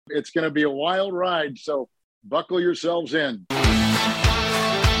It's going to be a wild ride, so buckle yourselves in.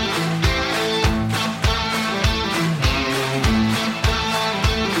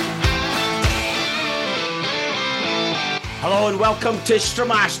 Hello and welcome to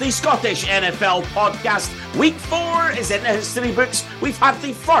Stramash, the Scottish NFL podcast. Week 4 is in the history books. We've had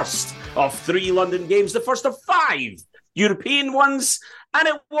the first of 3 London games, the first of 5 European ones, and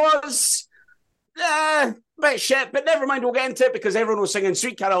it was a bit shit, but never mind, we'll get into it because everyone was singing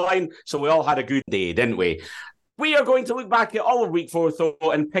Sweet Caroline, so we all had a good day, didn't we? We are going to look back at all of week 4, though,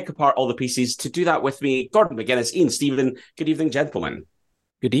 and pick apart all the pieces. To do that with me, Gordon McGuinness, Ian Stephen. Good evening, gentlemen.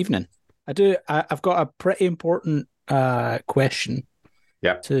 Good evening. I've got a pretty important question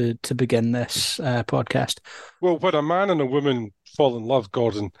to begin this podcast. Well, when a man and a woman fall in love,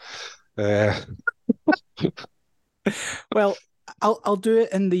 Gordon. Well, I'll do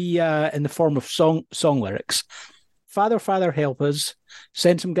it in the form of song lyrics. Father, Father, help us.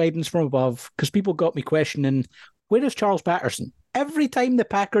 Send some guidance from above, because people got me questioning, where is Charles Patterson? Every time the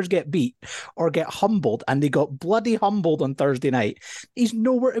Packers get beat or get humbled, and they got bloody humbled on Thursday night, he's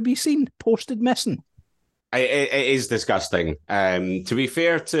nowhere to be seen, posted missing. It is disgusting. To be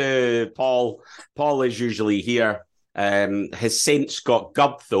fair to Paul is usually here. His Saints got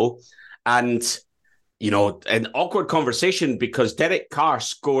gubbed, though. And, you know, an awkward conversation because Derek Carr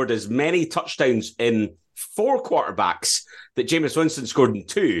scored as many touchdowns in 4 quarterbacks that Jameis Winston scored in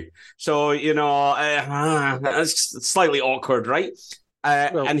 2. So, you know, that's slightly awkward, right?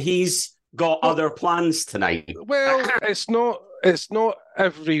 And he's got other plans tonight. Well, it's not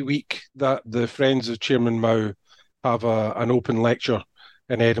every week that the Friends of Chairman Mao have an open lecture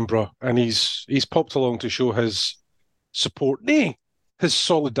in Edinburgh, and he's popped along to show his support, his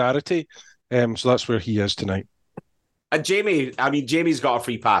solidarity. So that's where he is tonight. And Jamie's got a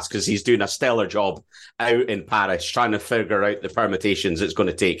free pass because he's doing a stellar job out in Paris trying to figure out the permutations it's going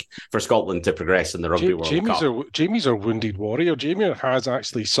to take for Scotland to progress in the Rugby World Cup. Jamie's a wounded warrior. Jamie has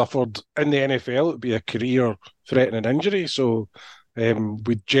actually suffered in the NFL. It would be a career-threatening injury. So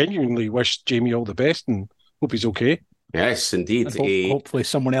we genuinely wish Jamie all the best and hope he's okay. Yes, indeed. Hopefully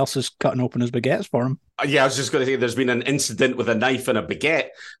someone else is cutting open his baguettes for him. Yeah, I was just going to say there's been an incident with a knife and a baguette,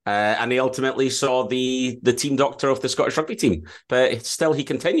 and he ultimately saw the team doctor of the Scottish rugby team. But still, he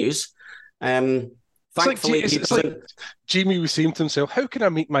continues. Thankfully, it's like Jamie was saying to himself, how can I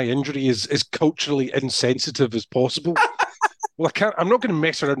make my injury as culturally insensitive as possible? Well, I'm not going to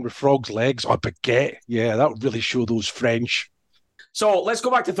mess around with frogs' legs or baguette. Yeah, that would really show those French. So let's go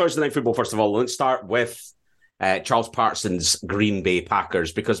back to Thursday Night Football, first of all. Let's start with Charles Patterson's Green Bay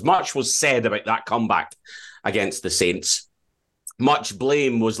Packers, because much was said about that comeback against the Saints. Much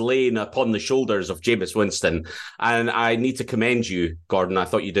blame was laying upon the shoulders of Jameis Winston, and I need to commend you, Gordon. I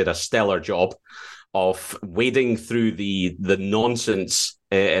thought you did a stellar job of wading through the nonsense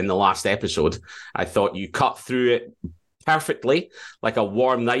in the last episode. I thought you cut through it perfectly, like a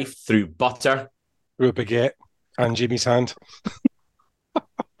warm knife through butter. Through a baguette and Jamie's hand.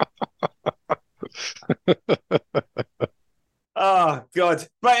 Oh, God.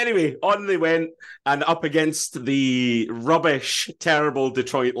 But anyway, on they went, and up against the rubbish, terrible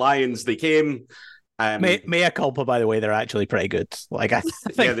Detroit Lions they came. Mea culpa, by the way, they're actually pretty good. Like I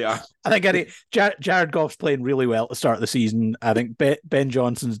think, yeah, they are. I think Jared Goff's playing really well at the start of the season. I think Ben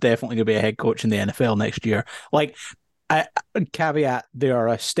Johnson's definitely going to be a head coach in the NFL next year. Like, caveat, they are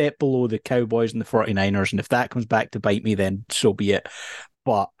a step below the Cowboys and the 49ers, and if that comes back to bite me, then so be it.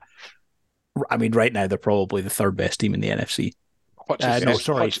 But I mean, right now they're probably the 3rd best team in the NFC.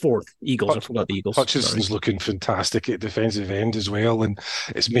 Fourth. Eagles. I forgot the Eagles. Hutchinson's looking fantastic at defensive end as well, and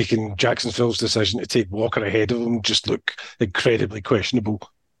it's making Jacksonville's decision to take Walker ahead of him just look incredibly questionable.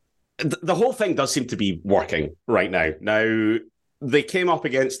 The whole thing does seem to be working right now. Now, they came up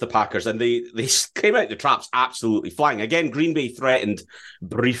against the Packers, and they came out the traps absolutely flying. Again, Green Bay threatened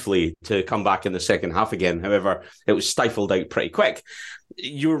briefly to come back in the second half again. However, it was stifled out pretty quick.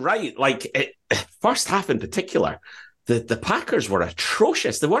 You're right. First half in particular, the Packers were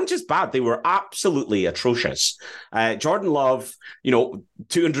atrocious. They weren't just bad. They were absolutely atrocious. Jordan Love,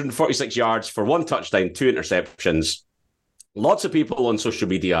 246 yards for 1 touchdown, 2 interceptions. Lots of people on social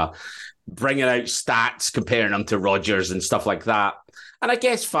media bringing out stats, comparing them to Rodgers and stuff like that. And I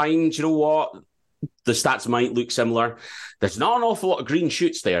guess fine. Do you know what? The stats might look similar. There's not an awful lot of green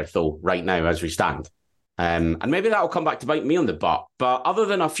shoots there, though, right now as we stand. And maybe that'll come back to bite me on the butt. But other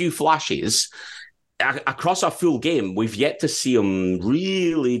than a few flashes, across a full game, we've yet to see him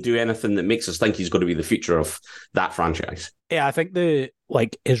really do anything that makes us think he's going to be the future of that franchise. Yeah, I think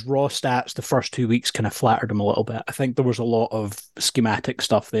his raw stats the first 2 weeks kind of flattered him a little bit. I think there was a lot of schematic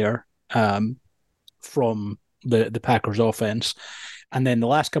stuff there from the Packers offense. And then the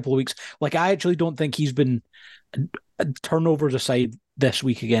last couple of weeks, like I actually don't think he's been turnovers aside this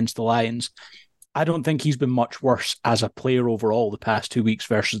week against the Lions. I don't think he's been much worse as a player overall the past 2 weeks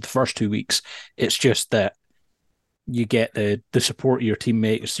versus the first 2 weeks. It's just that you get the support of your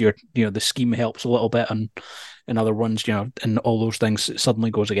teammates, the scheme helps a little bit, and in other ones, and all those things, it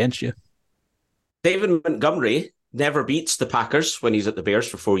suddenly goes against you. David Montgomery never beats the Packers when he's at the Bears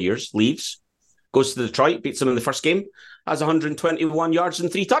for 4 years, leaves, goes to Detroit, beats them in the first game, has 121 yards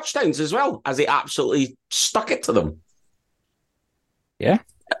and 3 touchdowns as well, as he absolutely stuck it to them. Yeah.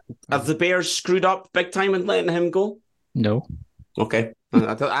 Have the Bears screwed up big time in letting him go? No. Okay.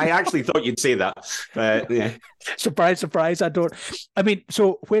 I actually thought you'd say that. But yeah. Surprise, I don't. I mean,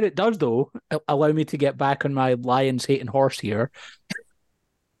 so where it does, though, allow me to get back on my Lions hating horse here.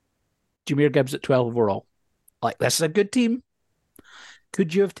 Jahmyr Gibbs at 12 overall. Like, this is a good team.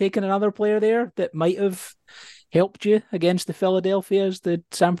 Could you have taken another player there that might have helped you against the Philadelphias, the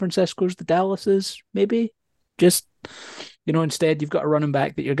San Franciscos, the Dallases, maybe? Just, instead you've got a running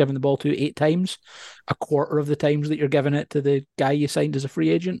back that you're giving the ball to 8 times, a quarter of the times that you're giving it to the guy you signed as a free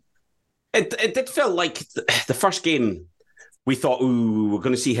agent. It did feel like the first game we thought, we're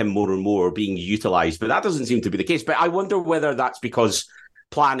going to see him more and more being utilised, but that doesn't seem to be the case. But I wonder whether that's because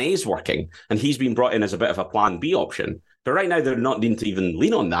plan A is working and he's been brought in as a bit of a plan B option. But right now they're not needing to even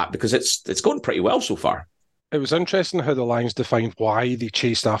lean on that because it's going pretty well so far. It was interesting how the Lions defined why they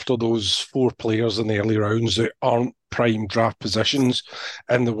chased after those 4 players in the early rounds that aren't prime draft positions.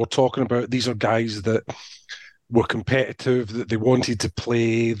 And they were talking about these are guys that were competitive, that they wanted to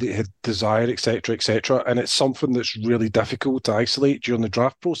play, they had desire, etc., etc. And it's something that's really difficult to isolate during the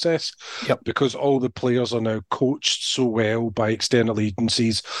draft process. Yep. Because all the players are now coached so well by external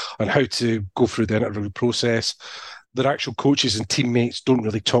agencies on how to go through the interview process. Their actual coaches and teammates don't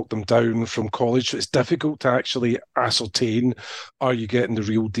really talk them down from college. So it's difficult to actually ascertain, are you getting the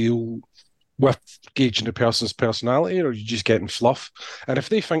real deal with gauging the person's personality, or are you just getting fluff? And if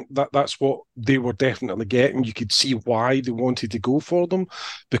they think that that's what they were definitely getting, you could see why they wanted to go for them,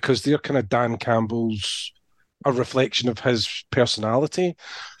 because they're kind of Dan Campbell's a reflection of his personality.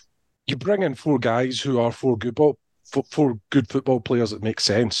 You bring in 4 guys who are 4 good football players, that makes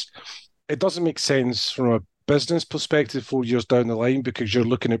sense. It doesn't make sense from a business perspective 4 years down the line because you're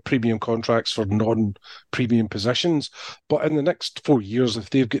looking at premium contracts for non-premium positions. But in the next 4 years, if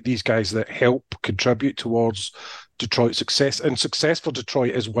they've got these guys that help contribute towards Detroit's success, and success for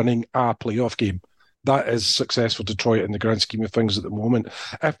Detroit is winning a playoff game. That is success for Detroit in the grand scheme of things at the moment.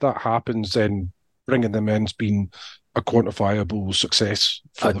 If that happens, then bringing them in has been a quantifiable success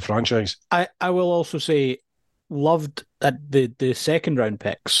for the franchise. I will also say, loved the second round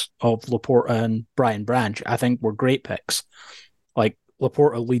picks of Laporta and Brian Branch. I think were great picks. Like,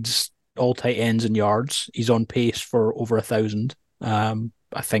 Laporta leads all tight ends in yards. He's on pace for over 1,000.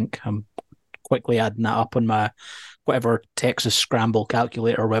 I think I'm quickly adding that up on my whatever Texas Scramble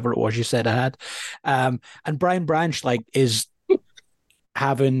calculator or whatever it was you said I had. And Brian Branch is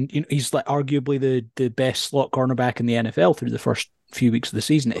having, he's like arguably the best slot cornerback in the NFL through the first few weeks of the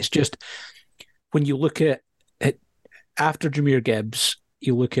season. It's just, when you look at after Jahmyr Gibbs,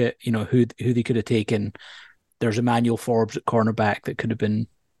 you look at who they could have taken. There's Emmanuel Forbes at cornerback that could have been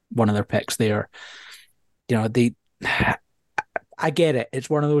one of their picks there. I get it. It's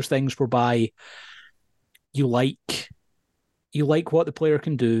one of those things whereby you like what the player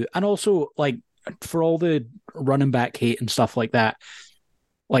can do, and also for all the running back hate and stuff like that.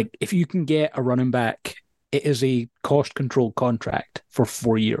 If you can get a running back, it is a cost controlled contract for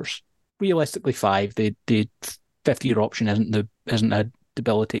 4 years. Realistically, 5. The 5th-year option isn't a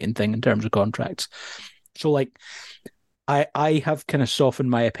debilitating thing in terms of contracts. So, I have kind of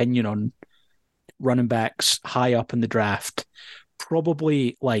softened my opinion on running backs high up in the draft,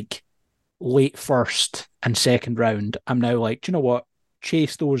 probably late first and second round. I'm now do you know what?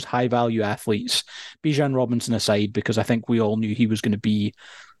 Chase those high-value athletes. Bijan Robinson aside, because I think we all knew he was going to be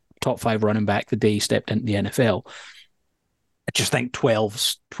top 5 running back the day he stepped into the NFL. I just think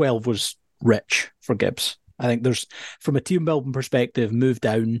 12 was rich for Gibbs. I think there's, from a team building perspective, move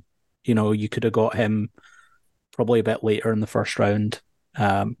down. You could have got him probably a bit later in the first round.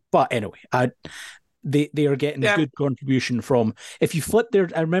 But anyway, they are getting a good contribution from. If you flip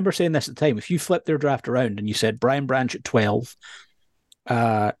I remember saying this at the time, if you flip their draft around and you said Brian Branch at 12,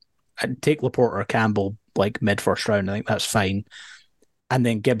 and take Laporta or Campbell mid first round, I think that's fine. And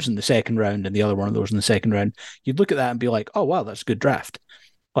then Gibbs in the second round and the other one of those in the second round, you'd look at that and be like, oh, wow, that's a good draft.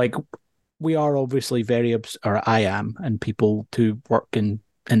 We are obviously or I am, and people who work in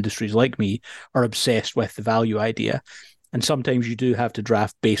industries like me are obsessed with the value idea. And sometimes you do have to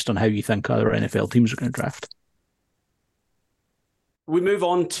draft based on how you think other NFL teams are going to draft. We move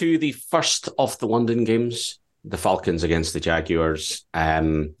on to the first of the London games, the Falcons against the Jaguars.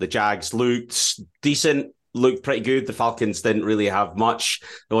 The Jags looked decent, looked pretty good. The Falcons didn't really have much.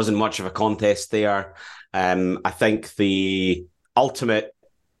 There wasn't much of a contest there. I think the ultimate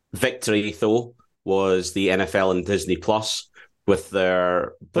victory, though, was the NFL and Disney Plus with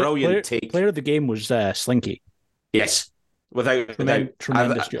their brilliant take. Player of the game was Slinky. Yes, without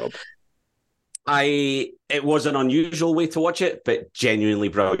tremendous job. It was an unusual way to watch it, but genuinely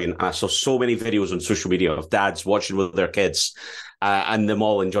brilliant. I saw so many videos on social media of dads watching with their kids and them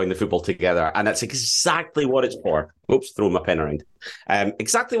all enjoying the football together. And that's exactly what it's for. Oops, throwing my pen around.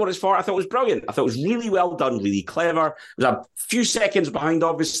 Exactly what it's for. I thought it was brilliant. I thought it was really well done, really clever. It was a few seconds behind,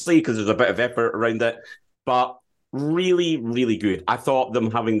 obviously, because there's a bit of effort around it, but really, really good. I thought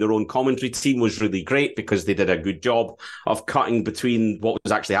them having their own commentary team was really great because they did a good job of cutting between what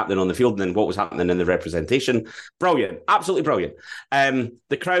was actually happening on the field and then what was happening in the representation. Brilliant. Absolutely brilliant.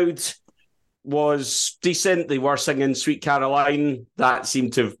 The crowd was decent. They were singing Sweet Caroline. That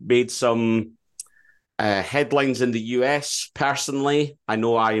seemed to have made some headlines in the US, personally. I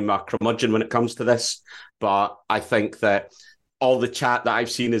know I'm a curmudgeon when it comes to this, but I think that all the chat that I've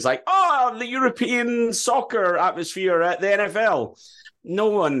seen is like, oh, the European soccer atmosphere at the NFL. No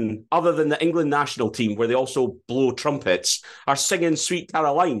one other than the England national team, where they also blow trumpets, are singing Sweet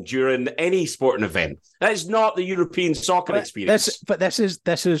Caroline during any sporting event. That is not the European soccer experience.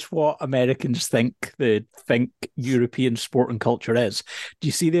 This is what Americans think European sporting culture is. Do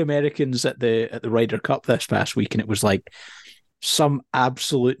you see the Americans at the Ryder Cup this past week, and it was like some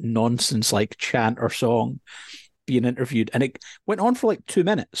absolute nonsense like chant or song being interviewed, and it went on for like 2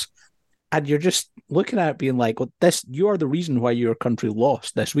 minutes, and you're just looking at it being like, well, you are the reason why your country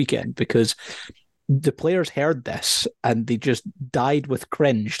lost this weekend, because the players heard this and they just died with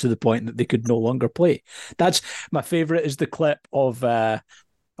cringe to the point that they could no longer play. That's my favorite, is the clip of I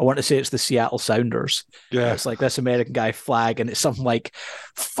want to say it's the Seattle Sounders. Yeah, it's like this American guy flag, and it's something like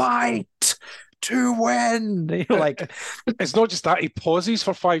 "fight to win." You're like, it's not just that. He pauses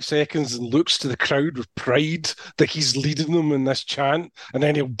for 5 seconds and looks to the crowd with pride that he's leading them in this chant, and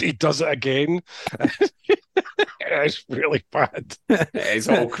then he does it again. It's really bad. It's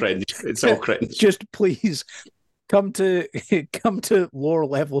all cringe. It's all cringe. Just please come to lower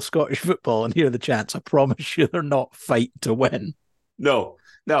level Scottish football and hear the chants. I promise you, they're not fight to win. No.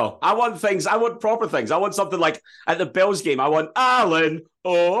 I want proper things. I want something like at the Bills game, I want Alan,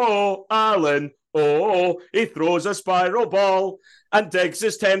 Alan, he throws a spiral ball and digs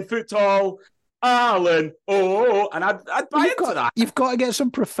his 10 foot tall. Alan, and I'd buy into that. You've got to get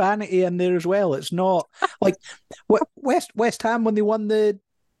some profanity in there as well. It's not like West Ham when they won the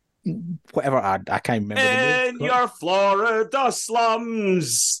whatever, I can't remember. In your Florida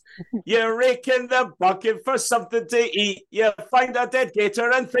slums, you're raking the bucket for something to eat. You find a dead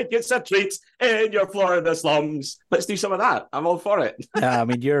gator and think it's a treat in your Florida slums. Let's do some of that. I'm all for it. I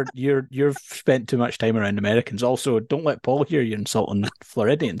mean, you've spent too much time around Americans. Also, don't let Paul hear you insulting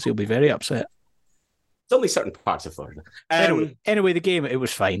Floridians. He'll be very upset. It's only certain parts of Florida. Anyway, the game, it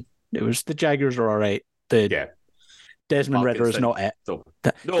was fine. It was, the Jaguars are all right. Desmond Ridder is not it.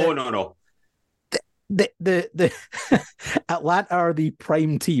 No. The Atlanta are the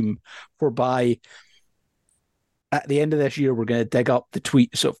prime team whereby at the end of this year we're going to dig up the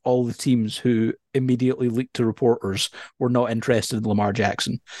tweets of all the teams who immediately leaked to reporters were not interested in Lamar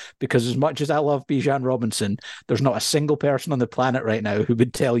Jackson. Because as much as I love Bijan Robinson, there's not a single person on the planet right now who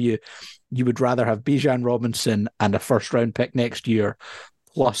would tell you would rather have Bijan Robinson and a first round pick next year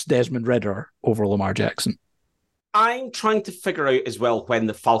plus Desmond Ridder over Lamar Jackson. I'm trying to figure out as well when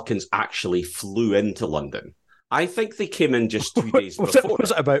the Falcons actually flew into London. I think they came in just 2 days before.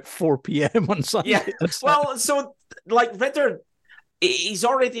 Was it about 4 p.m. on Sunday? Yeah. Well, so like Ridder, he's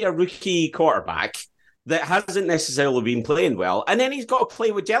already a rookie quarterback that hasn't necessarily been playing well, and then he's got to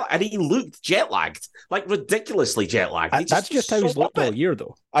play with jet lag, and he looked jet lagged, like ridiculously jet lagged. That's just how he's looked all year,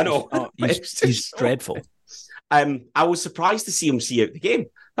 though. I know. He's dreadful. I was surprised to see him see out the game.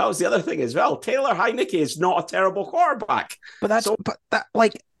 That was the other thing as well. Taylor Heineke is not a terrible quarterback.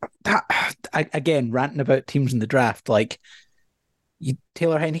 Again, ranting about teams in the draft, like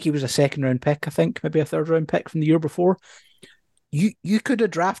Taylor Heineke was a second round pick, I think, maybe a third round pick from the year before. You could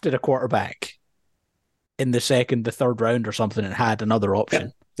have drafted a quarterback in the second, the third round or something and had another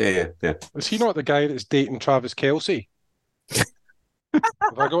option. Yeah. Is he not the guy that's dating Travis Kelce? Have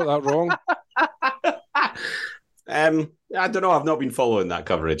I got that wrong? I don't know. I've not been following that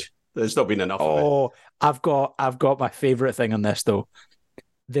coverage. There's not been enough of it. Oh, I've got my favourite thing on this, though.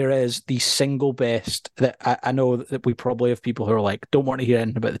 There is the single best that I know that we probably have people who are like, don't want to hear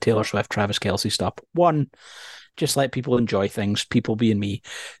anything about the Taylor Swift, Travis Kelce stuff. One, Just let people enjoy things, people being me.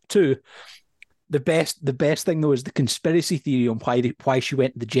 2, the best thing though is the conspiracy theory on why she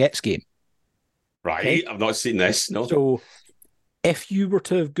went to the Jets game. Right, Okay? I've not seen this. No. So if you were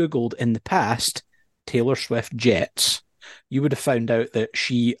to have Googled in the past Taylor Swift Jets, you would have found out that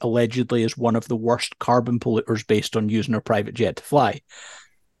she allegedly is one of the worst carbon polluters based on using her private jet to fly.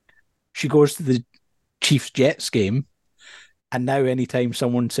 She goes to the Chiefs Jets game, and now anytime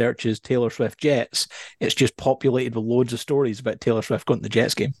someone searches Taylor Swift Jets, it's just populated with loads of stories about Taylor Swift going to the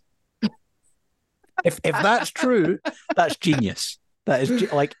Jets game. If that's true, that's genius. That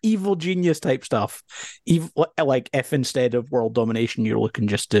is like evil genius type stuff. Like if instead of world domination, you're looking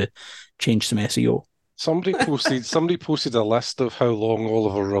just to change some SEO. Somebody posted a list of how long all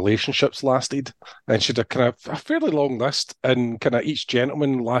of her relationships lasted, and she had a kind of a fairly long list, and kind of each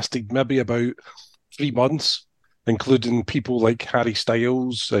gentleman lasted maybe about 3 months, including people like Harry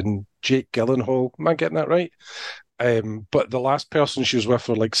Styles and Jake Gyllenhaal. Am I getting that right? But the last person she was with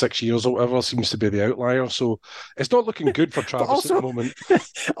for like 6 years or whatever seems to be the outlier. So it's not looking good for Travis at the moment.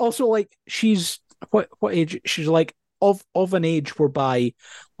 Also, like she's what age? She's like of an age whereby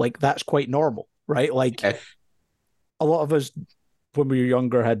like that's quite normal, right? Like a lot of us when we were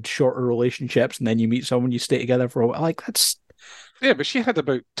younger had shorter relationships, and then you meet someone, you stay together for a while. Like that's but she had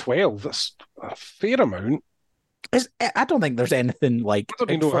about 12. That's a fair amount. I don't think there's anything like I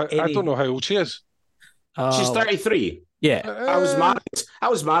don't know how old she is. She's 33. Yeah. I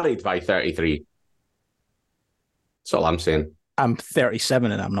was married by 33. That's all I'm saying. I'm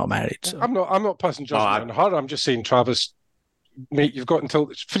 37 and I'm not married. So. I'm not passing judgment on her. I'm just saying, Travis, mate, you've got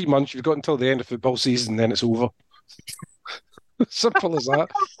until 3 months. You've got until the end of football season, then it's over. Simple as that.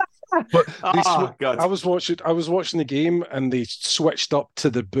 But I was watching the game, and they switched up to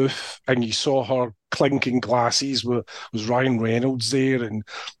the booth, and you saw her clinking glasses. Was Ryan Reynolds there, and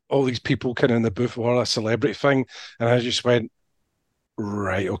all these people kind of in the booth were a celebrity thing, and I just went,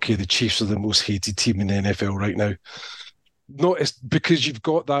 right, okay, the Chiefs are the most hated team in the NFL right now. No, it's because you've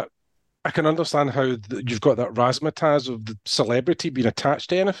got that. I can understand how you've got that razzmatazz of the celebrity being attached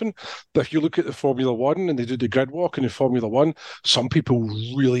to anything. But if you look at the Formula One and they do the grid walk in the Formula One, some people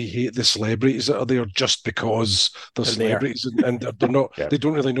really hate the celebrities that are there just because they're celebrities and they're not. They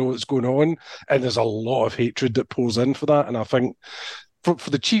don't really know what's going on, and there's a lot of hatred that pours in for that. And I think for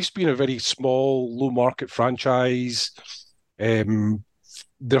the Chiefs being a very small, low market franchise,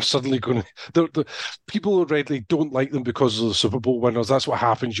 they're suddenly going to. People already don't like them because of the Super Bowl winners. That's what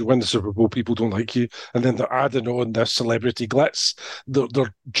happens. You win the Super Bowl, people don't like you, and then they're adding on this celebrity glitz.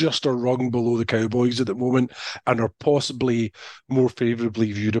 They're just a rung below the Cowboys at the moment, and are possibly more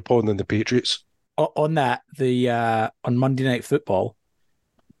favourably viewed upon than the Patriots. On that, on Monday Night Football,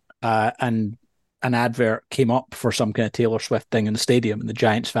 and an advert came up for some kind of Taylor Swift thing in the stadium, and the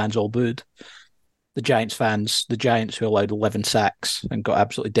Giants fans all booed. The Giants who allowed 11 sacks and got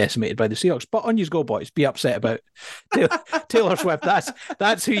absolutely decimated by the Seahawks. But on you go, boys. Be upset about Taylor Swift.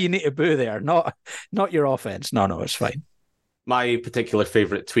 That's who you need to boo there, not your offense. No, it's fine. My particular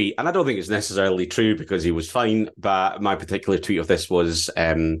favourite tweet, and I don't think it's necessarily true because he was fine, but my particular tweet of this was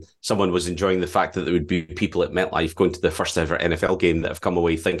someone was enjoying the fact that there would be people at MetLife going to the first ever NFL game that have come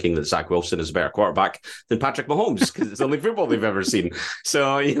away thinking that Zach Wilson is a better quarterback than Patrick Mahomes because it's the only football they've ever seen.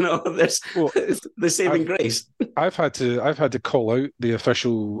 So, there's the saving grace. I've had to call out the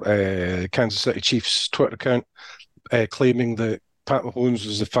official Kansas City Chiefs Twitter account claiming that Pat Mahomes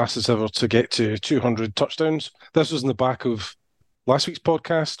was the fastest ever to get to 200 touchdowns. This was in the back of last week's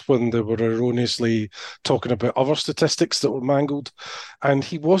podcast when they were erroneously talking about other statistics that were mangled. And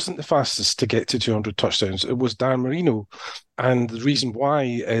he wasn't the fastest to get to 200 touchdowns. It was Dan Marino. And the reason why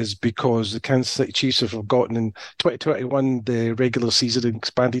is because the Kansas City Chiefs have forgotten in 2021, the regular season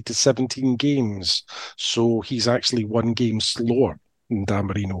expanded to 17 games. So he's actually 1 game slower than Dan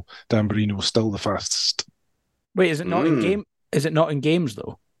Marino. Dan Marino is still the fastest. Wait, is it not in game? Is it not in games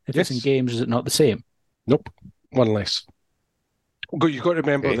though? If it's in games, is it not the same? Nope, 1 less. You've got to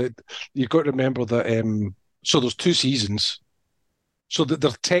remember that. So there's 2 seasons, so that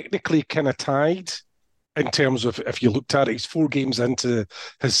they're technically kind of tied in terms of if you looked at it. He's 4 games into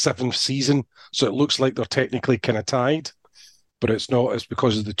his 7th season, so it looks like they're technically kind of tied, but it's not. It's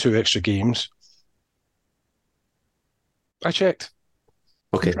because of the 2 extra games. I checked.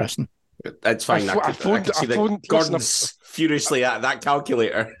 Okay, interesting. That's fine. I can see that Gordon's furiously at that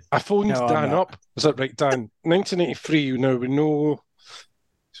calculator. I phoned Dan up. Is that right, Dan? 1983. Now we know,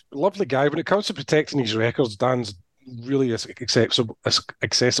 lovely guy. When it comes to protecting his records, Dan's really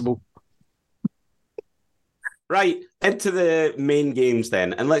accessible. Right, into the main games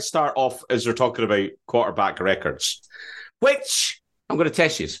then, and let's start off as we're talking about quarterback records. I'm going to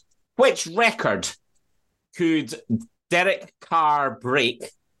test you. Which record could Derek Carr break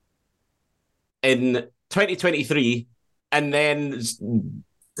in 2023 and then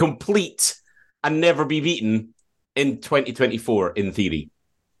complete and never be beaten in 2024, in theory?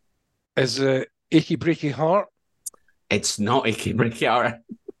 Is it achy breaky heart? It's not achy breaky heart.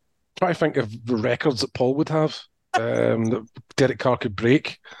 Try to think of the records that Paul would have that Derek Carr could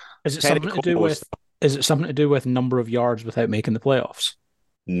break. Is it something to do with? Is it something to do with number of yards without making the playoffs?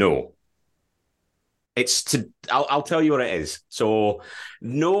 No. It's to. I'll tell you what it is. So,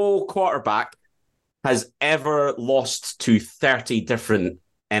 no quarterback has ever lost to 30 different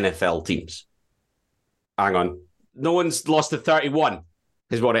NFL teams. Hang on. No one's lost to 31,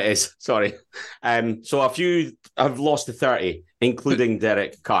 is what it is. Sorry. So a few have lost to 30, including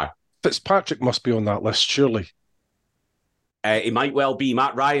Derek Carr. Fitzpatrick must be on that list, surely. He might well be.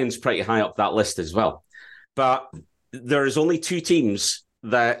 Matt Ryan's pretty high up that list as well. But there's only two teams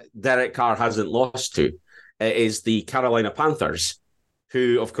that Derek Carr hasn't lost to. It is the Carolina Panthers,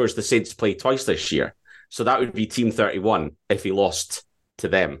 who, of course, the Saints play twice this year. So that would be Team 31 if he lost to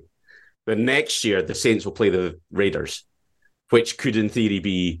them. But next year, the Saints will play the Raiders, which could, in theory,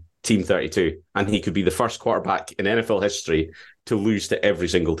 be Team 32. And he could be the first quarterback in NFL history to lose to every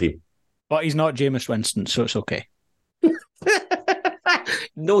single team. But he's not Jameis Winston, so it's okay.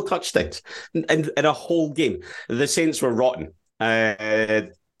 No touchdowns in a whole game. The Saints were rotten.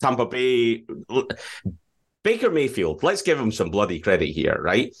 Tampa Bay, Baker Mayfield, let's give him some bloody credit here,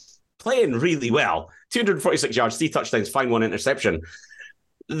 right? Playing really well. 246 yards, 3 touchdowns, fine 1 interception.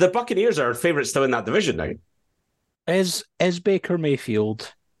 The Buccaneers are favourites to win that division now. Is Baker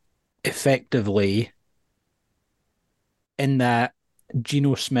Mayfield effectively in that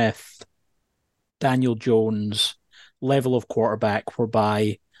Geno Smith, Daniel Jones level of quarterback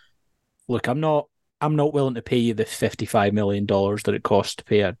whereby, look, I'm not willing to pay you the $55 million that it costs to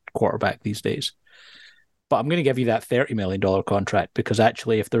pay a quarterback these days, but I'm going to give you that $30 million contract because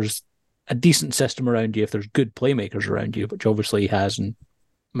actually if there's a decent system around you, if there's good playmakers around you, which obviously he has, and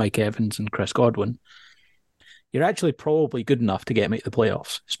Mike Evans and Chris Godwin, you're actually probably good enough to get me to the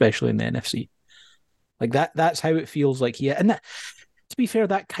playoffs, especially in the NFC. Like that's how it feels like he, and that, to be fair,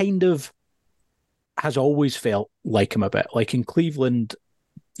 that kind of has always felt like him a bit. Like in Cleveland,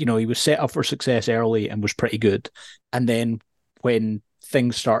 you know, he was set up for success early and was pretty good. And then when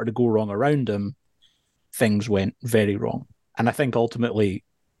things started to go wrong around him, things went very wrong. And I think ultimately,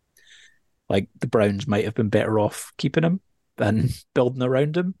 like, the Browns might have been better off keeping him than building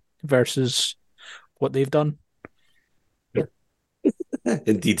around him versus what they've done.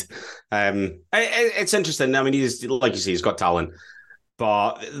 Indeed. It's interesting. I mean, he's, like you say, he's got talent,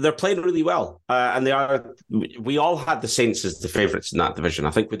 but they're playing really well. And we all had the Saints as the favourites in that division.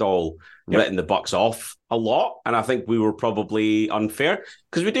 I think we'd all written the Bucs off a lot. And I think we were probably unfair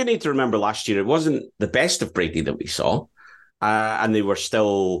because we do need to remember last year, it wasn't the best of Brady that we saw. And they were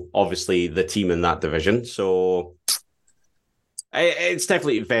still obviously the team in that division. So it's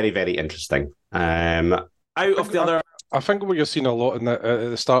definitely very, very interesting. Out of the other... I think what you're seeing a lot at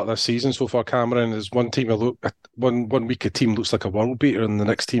the start of this season so far, Cameron, is one week a team looks like a world beater, and the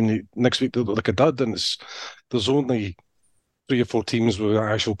next week they look like a dud. And there's only 3 or 4 teams with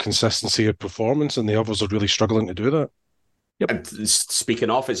actual consistency of performance, and the others are really struggling to do that. Yep. And speaking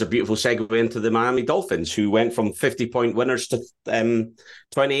of, it's a beautiful segue into the Miami Dolphins, who went from 50-point winners to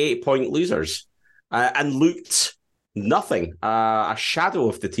 28-point losers, and looked nothing, a shadow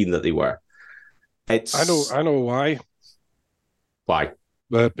of the team that they were. I know why. Why?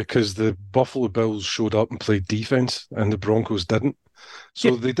 Because the Buffalo Bills showed up and played defense, and the Broncos didn't.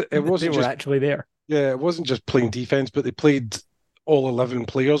 So they were actually there. Yeah, it wasn't just playing defense, but they played all 11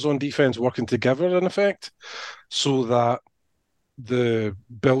 players on defense working together in effect, so that the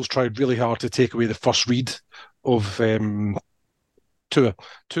Bills tried really hard to take away the first read of Tua.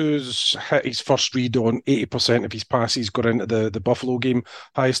 Tua's hit his first read on 80% of his passes got into the Buffalo game,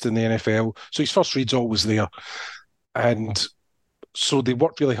 highest in the NFL. So his first read's always there. And so they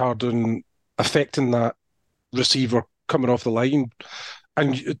worked really hard on affecting that receiver coming off the line.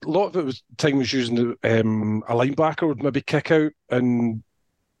 And a lot of it was time was using a linebacker would maybe kick out and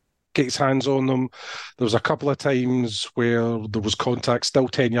get his hands on them. There was a couple of times where there was contact still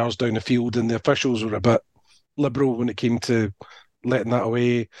 10 yards down the field, and the officials were a bit liberal when it came to letting that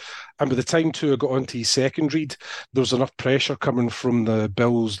away. And by the time Tua got onto his second read, there was enough pressure coming from the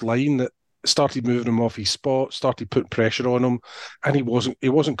Bills line that started moving him off his spot, started putting pressure on him, and he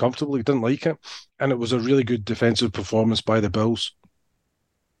wasn't comfortable. He didn't like it. And it was a really good defensive performance by the Bills.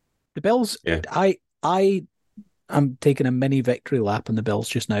 The Bills, yeah. I'm taking a mini victory lap on the Bills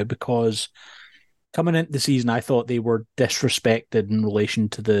just now, because coming into the season, I thought they were disrespected in relation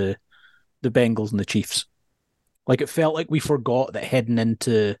to the Bengals and the Chiefs. Like, it felt like we forgot that heading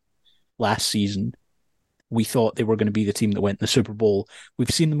into last season, we thought they were going to be the team that went in the Super Bowl. We've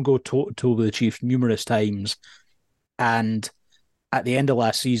seen them go toe-to-toe with the Chiefs numerous times. And at the end of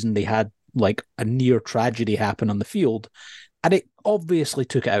last season, they had like a near tragedy happen on the field. And it obviously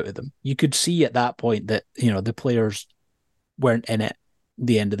took it out of them. You could see at that point that, the players weren't in it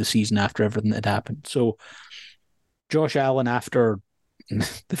the end of the season after everything that had happened. So Josh Allen, after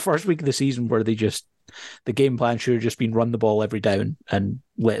the first week of the season where the game plan should have just been run the ball every down and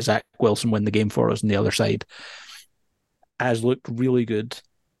let Zach Wilson win the game for us on the other side, has looked really good.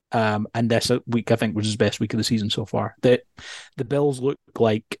 And this week, I think, was his best week of the season so far. The Bills look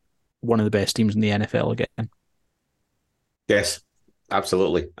like one of the best teams in the NFL again. Yes,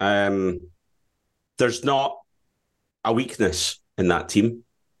 absolutely. There's not a weakness in that team.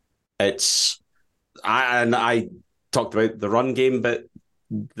 I talked about the run game, but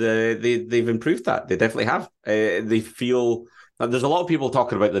they've improved that. They definitely have. They feel there's a lot of people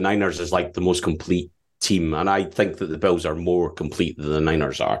talking about the Niners as like the most complete team, and I think that the Bills are more complete than the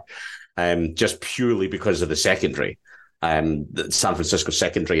Niners are, just purely because of the secondary. The San Francisco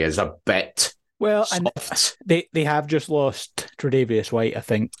secondary is a bit soft. And they have just lost Tre'Davious White, I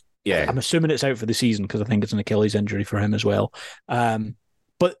think. Yeah, I'm assuming it's out for the season because I think it's an Achilles injury for him as well.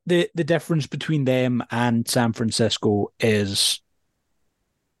 But the difference between them and San Francisco is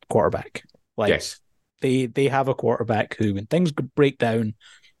quarterback. Yes. They have a quarterback who, when things break down,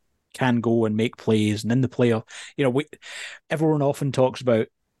 can go and make plays. And in the playoff, everyone often talks about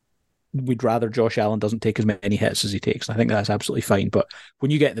we'd rather Josh Allen doesn't take as many hits as he takes. I think that's absolutely fine. But when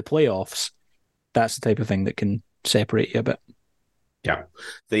you get in the playoffs, that's the type of thing that can separate you a bit. Yeah,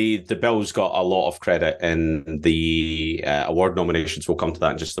 the Bills got a lot of credit in the award nominations. We'll come to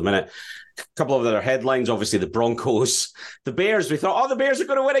that in just a minute. A couple of other headlines, obviously the Broncos, the Bears. We thought, the Bears are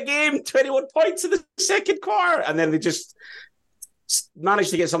going to win a game, 21 points in the second quarter. And then they just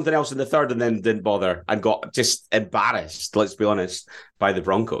managed to get something else in the third and then didn't bother and got just embarrassed, let's be honest, by the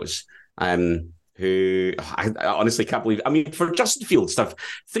Broncos. Who I honestly can't believe. I mean, for Justin Fields stuff,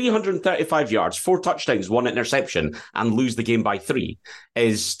 335 yards, 4 touchdowns, 1 interception, and lose the game by 3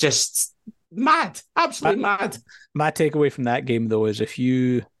 is just mad. Absolutely mad. My takeaway from that game, though, is if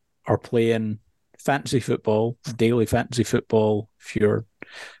you are playing fantasy football, daily fantasy football, if you're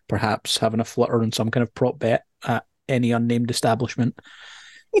perhaps having a flutter on some kind of prop bet at any unnamed establishment,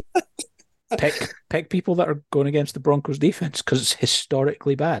 pick people that are going against the Broncos defense because it's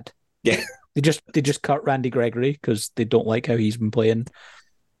historically bad. Yeah. They just cut Randy Gregory because they don't like how he's been playing.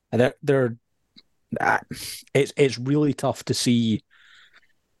 And it's really tough to see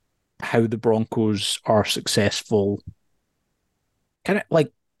how the Broncos are successful. Kind of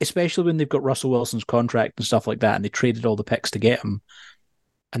like, especially when they've got Russell Wilson's contract and stuff like that, and they traded all the picks to get him,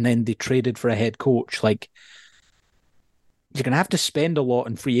 and then they traded for a head coach. Like, you're going to have to spend a lot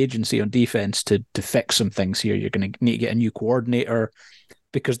in free agency on defense to fix some things here. You're going to need to get a new coordinator.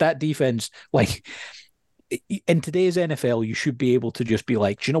 Because that defense, like, in today's NFL, you should be able to just be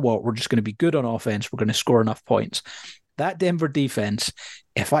like, do you know what? We're just going to be good on offense. We're going to score enough points. That Denver defense,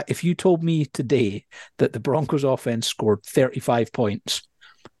 if you told me today that the Broncos offense scored 35 points,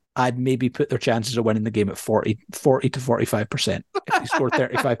 I'd maybe put their chances of winning the game at 40 to 45% if they scored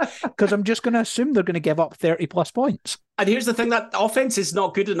 35. Because I'm just going to assume they're going to give up 30 plus points. And here's the thing, that offense is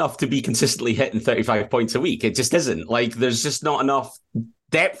not good enough to be consistently hitting 35 points a week. It just isn't. Like, there's just not enough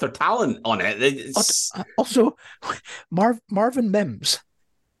depth or talent on it. Also, Marvin Mims,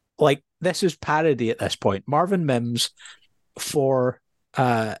 like, this is parody at this point. Marvin Mims for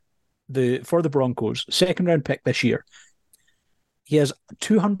the Broncos, second round pick this year. He has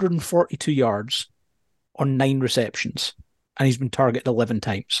 242 yards on 9 receptions, and he's been targeted 11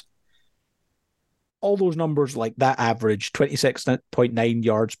 times. All those numbers, like that average, 26.9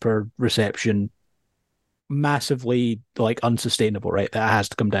 yards per reception, massively like unsustainable, right? That has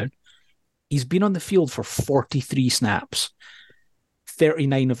to come down. He's been on the field for 43 snaps,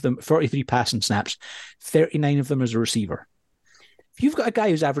 43 passing snaps, 39 of them as a receiver. If you've got a guy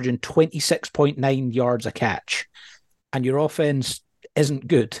who's averaging 26.9 yards a catch and your offense isn't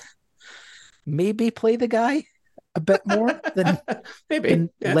good, maybe play the guy a bit more than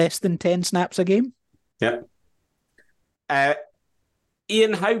less than 10 snaps a game. Yeah.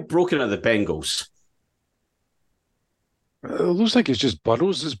 Ian, how broken are the Bengals? It looks like it's just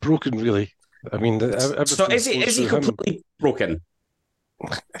Burrows that's broken, really. I mean, so is he completely broken?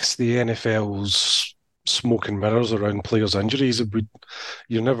 It's the NFL's smoke and mirrors around players' injuries.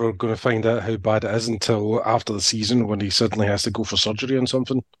 You're never going to find out how bad it is until after the season when he suddenly has to go for surgery on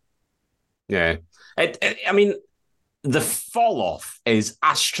something. Yeah. I mean, the fall off is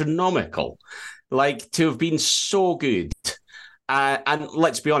astronomical. like to have been so good. And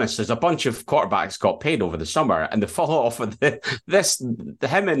let's be honest, there's a bunch of quarterbacks got paid over the summer, and the fall off of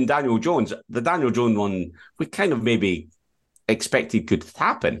him and Daniel Jones, the Daniel Jones one, we kind of maybe expected could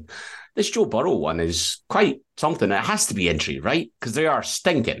happen. This Joe Burrow one is quite something. It has to be injury, right? Because they are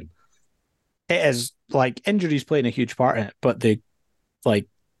stinking. It is, like, injuries playing a huge part in it, but the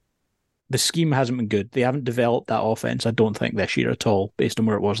scheme hasn't been good. They haven't developed that offense, I don't think, this year at all, based on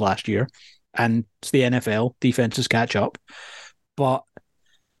where it was last year. And it's the NFL, defenses catch up. But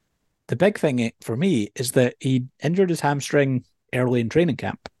the big thing for me is that he injured his hamstring early in training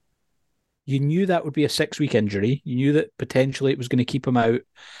camp. You knew that would be a 6-week injury. You knew that potentially it was going to keep him out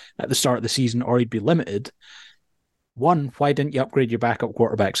at the start of the season or he'd be limited. One, why didn't you upgrade your backup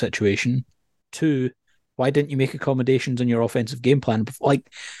quarterback situation? Two, why didn't you make accommodations in your offensive game plan?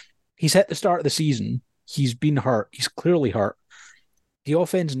 Like, he's hit the start of the season. He's been hurt. He's clearly hurt. The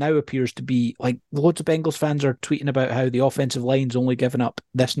offense now appears to be, like, loads of Bengals fans are tweeting about how the offensive line's only given up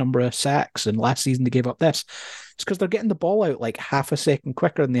this number of sacks, and last season they gave up this. It's because they're getting the ball out like half a second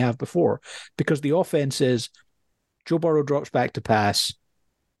quicker than they have before, because the offense is Joe Burrow drops back to pass,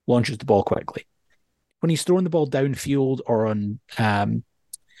 launches the ball quickly. When he's throwing the ball downfield or on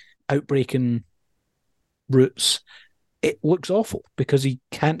outbreaking routes, it looks awful because he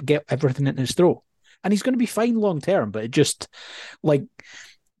can't get everything in his throw. And he's going to be fine long term, but it just, like,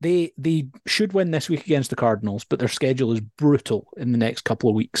 they should win this week against the Cardinals, but their schedule is brutal in the next couple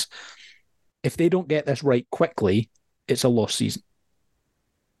of weeks. If they don't get this right quickly, it's a lost season.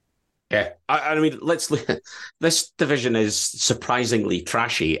 Yeah, I mean, this division is surprisingly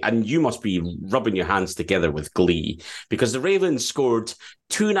trashy, and you must be rubbing your hands together with glee because the Ravens scored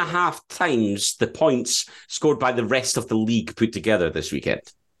 2.5 times the points scored by the rest of the league put together this weekend.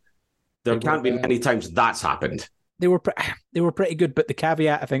 There can't be many times that's happened. They were pretty good, but the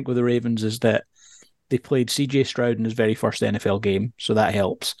caveat, I think, with the Ravens is that they played C.J. Stroud in his very first NFL game, so that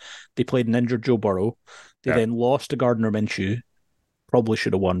helps. They played an injured Joe Burrow. They then lost to Gardner Minshew. Probably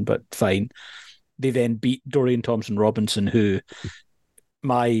should have won, but fine. They then beat Dorian Thompson-Robinson, who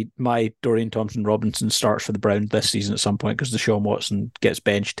my Dorian Thompson-Robinson starts for the Browns this season at some point because Deshaun Watson gets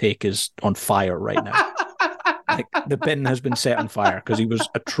bench take is on fire right now. Like, the bin has been set on fire because he was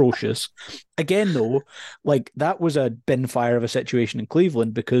atrocious. Again, though, like, that was a bin fire of a situation in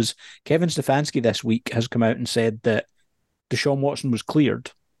Cleveland because Kevin Stefanski this week has come out and said that Deshaun Watson was cleared,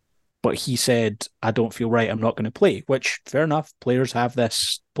 but he said, I don't feel right, I'm not going to play, which, fair enough. Players have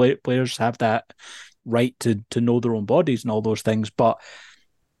that right to know their own bodies and all those things, but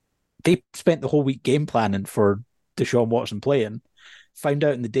they spent the whole week game planning for Deshaun Watson playing. Found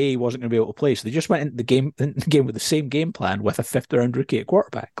out in the day he wasn't going to be able to play, so they just went into the game with the same game plan with a 5th-round rookie at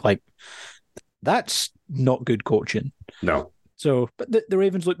quarterback. Like, that's not good coaching. No. So, but the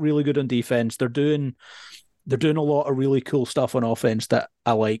Ravens look really good on defense. They're doing a lot of really cool stuff on offense that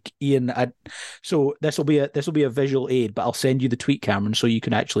I like. Ian, so this will be a visual aid, but I'll send you the tweet, Cameron, so you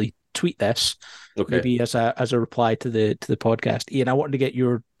can actually tweet this. Okay. Maybe as a reply to the podcast. Ian, I wanted to get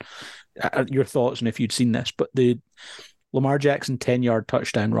your thoughts on if you'd seen this, but the Lamar Jackson 10-yard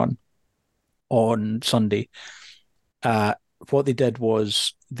touchdown run on Sunday. What they did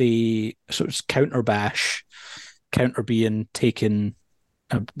was so it's counter bash, counter being taken.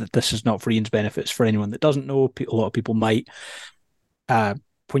 This is not for Ian's benefits. For anyone that doesn't know, a lot of people might. When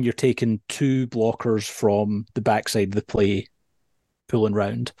you're taking 2 blockers from the backside of the play, pulling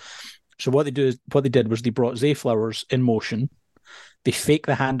round. So what they did was they brought Zay Flowers in motion. They fake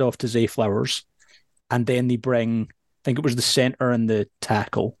the handoff to Zay Flowers, and then they bring, I think it was the center and the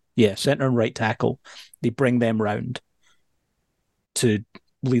tackle. Yeah, center and right tackle. They bring them round to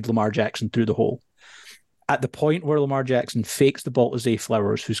lead Lamar Jackson through the hole. At the point where Lamar Jackson fakes the ball to Zay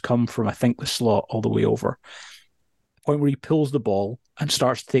Flowers, who's come from, I think, the slot all the way over, the point where he pulls the ball and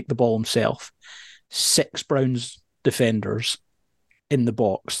starts to take the ball himself, 6 Browns defenders in the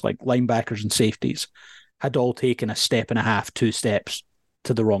box, like linebackers and safeties, had all taken a step and a half, 2 steps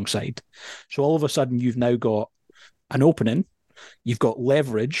to the wrong side. So all of a sudden, you've now got an opening, you've got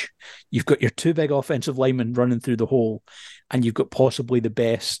leverage, you've got your 2 big offensive linemen running through the hole, and you've got possibly the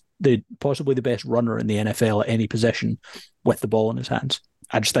best runner in the NFL at any position with the ball in his hands.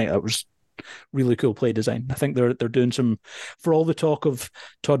 I just think that was really cool play design. I think they're doing some, for all the talk of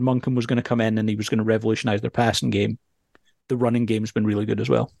Todd Monken was going to come in and he was going to revolutionize their passing game, the running game's been really good as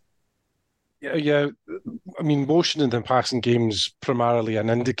well. Yeah. I mean, motion in the passing game is primarily an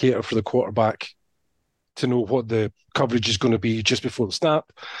indicator for the quarterback to know what the coverage is going to be just before the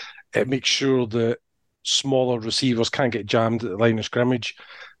snap. It makes sure that smaller receivers can't get jammed at the line of scrimmage.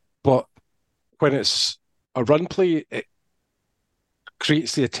 But when it's a run play, it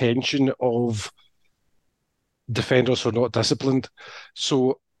creates the attention of defenders are not disciplined.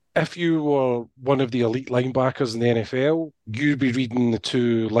 So if you were one of the elite linebackers in the NFL, you'd be reading the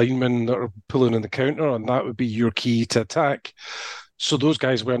two linemen that are pulling in the counter, and that would be your key to attack. So those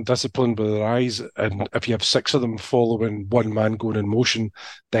guys weren't disciplined with their eyes, and if you have six of them following one man going in motion,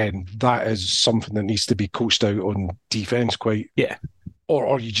 then that is something that needs to be coached out on defense quite. Yeah.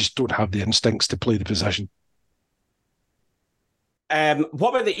 Or you just don't have the instincts to play the position. What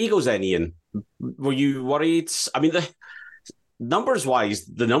about the Eagles then, Ian? Were you worried? I mean, the numbers-wise,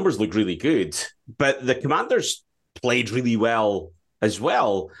 the numbers look really good, but the Commanders played really well as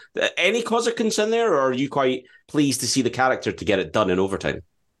well. Any cause of concern there, or are you quite pleased to see the character to get it done in overtime?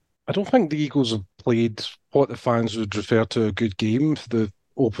 I don't think the Eagles have played what the fans would refer to a good game, the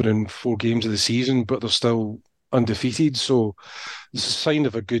opening 4 games of the season, but they're still undefeated. So it's a sign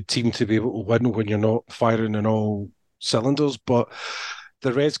of a good team to be able to win when you're not firing on all cylinders. But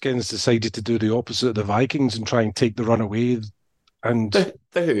the Redskins decided to do the opposite of the Vikings and try and take the run away. And The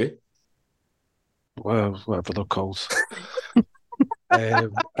who? well, whatever they're called.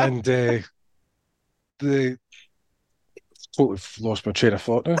 And the totally lost my train of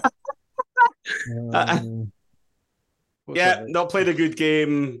thought now. Yeah, not played a good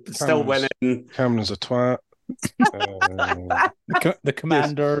game, still winning. Cameron's a twat. The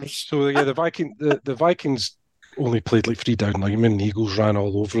Commanders. Yes. So yeah, the Vikings only played like 3 down linemen. The Eagles ran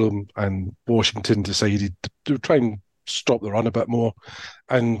all over them, and Washington decided to try and stop the run a bit more.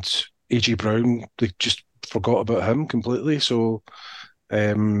 And AJ Brown, they just forgot about him completely. So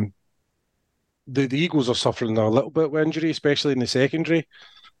the Eagles are suffering a little bit with injury, especially in the secondary.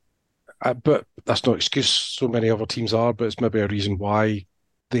 But that's not an excuse. So many other teams are, but it's maybe a reason why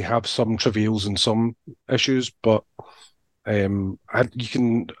they have some travails and some issues. But I don't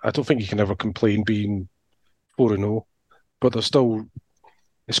think you can ever complain being 4-0. But there's still,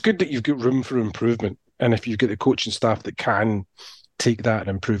 it's good that you've got room for improvement, and if you've got the coaching staff that can take that and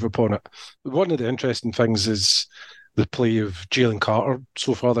improve upon it. One of the interesting things is the play of Jalen Carter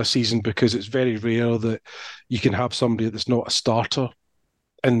so far this season, because it's very rare that you can have somebody that's not a starter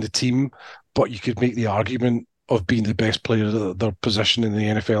in the team, but you could make the argument of being the best player at their position in the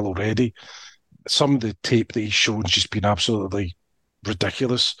NFL already. Some of the tape that he's shown has just been absolutely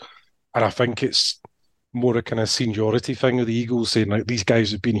ridiculous. And I think it's more a kind of seniority thing of the Eagles saying, like, these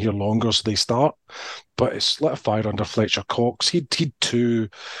guys have been here longer, so they start. But it's lit a fire under Fletcher Cox. He'd 2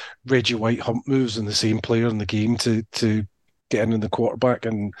 Reggie White hump moves in the same player in the game to get in the quarterback.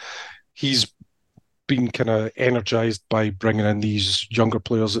 And he's been kind of energized by bringing in these younger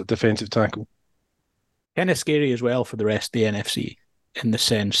players at defensive tackle. Kind of scary as well for the rest of the NFC, in the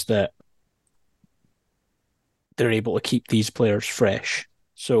sense that they're able to keep these players fresh.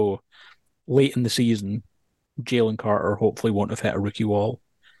 So late in the season, Jalen Carter hopefully won't have hit a rookie wall.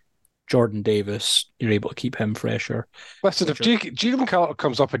 Jordan Davis, you're able to keep him fresher. Listen, if Jalen Carter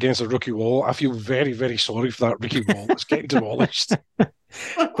comes up against a rookie wall, I feel very, very sorry for that rookie wall. It's getting demolished.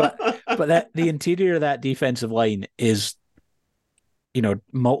 but the interior of that defensive line is,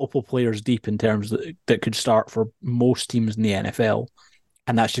 multiple players deep in terms that could start for most teams in the NFL,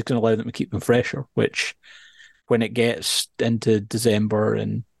 and that's just going to allow them to keep them fresher. Which, when it gets into December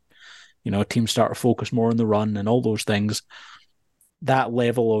and teams start to focus more on the run and all those things, that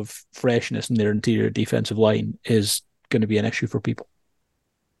level of freshness in their interior defensive line is going to be an issue for people.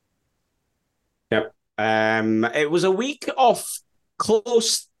 Yep. It was a week of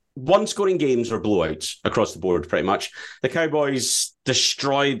close one-scoring games or blowouts across the board, pretty much. The Cowboys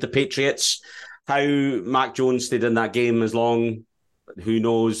destroyed the Patriots. How Mac Jones stayed in that game as long, who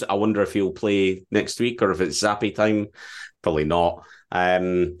knows? I wonder if he'll play next week or if it's Zappy time. Probably not.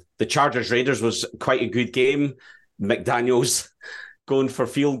 The Chargers-Raiders was quite a good game. McDaniels going for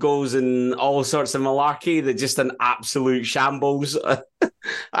field goals and all sorts of malarkey. They're just an absolute shambles.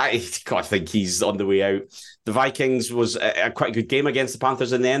 I think he's on the way out. The Vikings was a quite a good game against the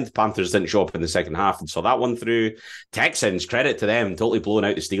Panthers in the end. The Panthers didn't show up in the second half and saw that one through. Texans, credit to them, totally blowing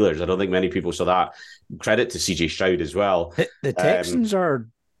out the Steelers. I don't think many people saw that. Credit to CJ Stroud as well. The Texans are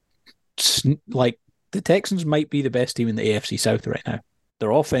like, the Texans might be the best team in the AFC South right now.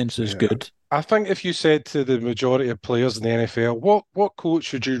 Their offense is good. I think if you said to the majority of players in the NFL, what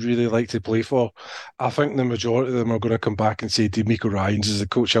coach would you really like to play for? I think the majority of them are going to come back and say DeMeco Ryans is the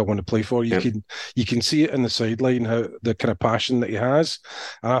coach I want to play for. You can see it in the sideline, how the kind of passion that he has.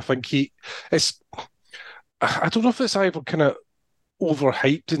 And I think I don't know if it's either kind of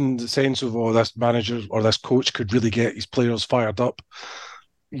overhyped in the sense of, this manager or this coach could really get his players fired up.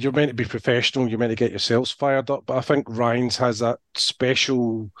 You're meant to be professional, you're meant to get yourselves fired up, but I think Ryans has that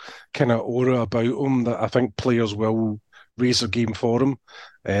special kind of aura about him that I think players will raise their game for him.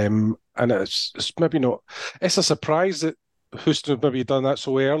 And and it's maybe not. It's a surprise that Houston have maybe done that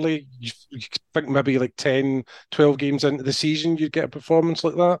so early. You think maybe like 10, 12 games into the season you'd get a performance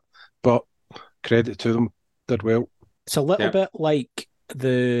like that, but credit to them, did well. It's a little bit like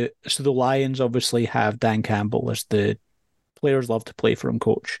the Lions obviously have Dan Campbell as the players love to play for him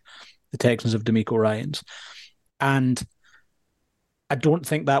coach. The Texans have D'Amico Ryans. And I don't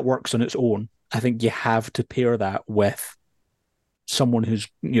think that works on its own. I think you have to pair that with someone who's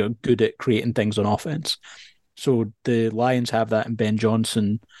good at creating things on offense. So the Lions have that in Ben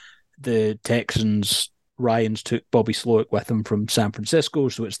Johnson. The Texans, Ryans took Bobby Slowick with them from San Francisco,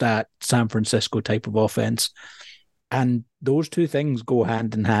 so it's that San Francisco type of offense. And those two things go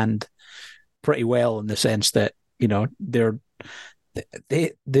hand in hand pretty well in the sense that,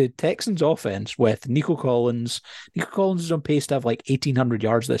 the Texans offense with Nico Collins is on pace to have like 1,800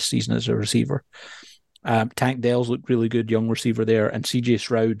 yards this season as a receiver. Tank Dell's looked really good, young receiver there, and CJ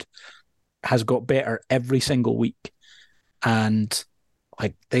Stroud has got better every single week. And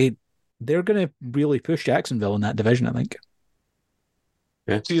like they're going to really push Jacksonville in that division, I think.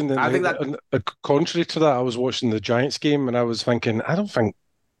 Yeah. See, I think that contrary to that, I was watching the Giants game and I was thinking, I don't think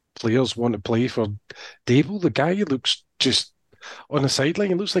players want to play for Dable. The guy looks just on the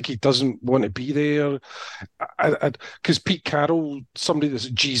sideline. It looks like he doesn't want to be there. Because Pete Carroll, somebody that's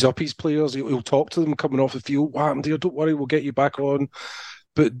G's up his players, he'll talk to them coming off the field. What happened here? Don't worry, we'll get you back on.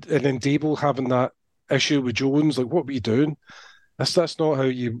 And then Dable having that issue with Jones, like, what were you doing? That's not how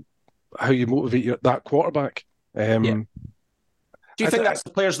you motivate that quarterback. Do you think that's the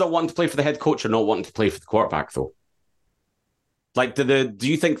players not wanting to play for the head coach or not wanting to play for the quarterback, though? Like, do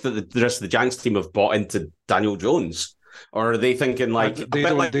you think that the rest of the Giants team have bought into Daniel Jones? Or are they thinking like...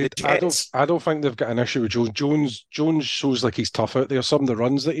 I don't think they've got an issue with Jones. Jones shows like he's tough out there. Some of the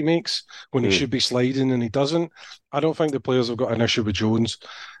runs that he makes when he should be sliding and he doesn't. I don't think the players have got an issue with Jones.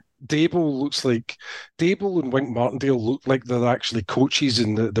 Dable and Wink Martindale look like they're actually coaches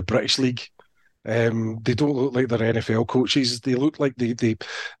in the British League. They don't look like they're NFL coaches. They look like they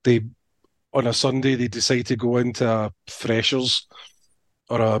on a Sunday they decide to go into Freshers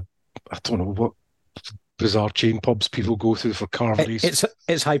or I don't know what bizarre chain pubs people go to for carveries.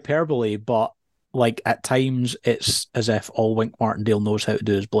 It's hyperbole, but like at times it's as if all Wink Martindale knows how to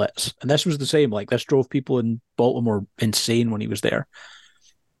do is blitz. And this was the same. Like this drove people in Baltimore insane when he was there.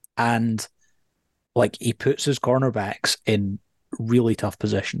 And like he puts his cornerbacks in really tough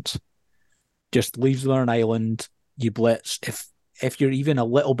positions. Just leaves them on an island, you blitz. If you're even a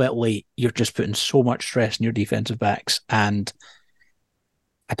little bit late, you're just putting so much stress on your defensive backs. And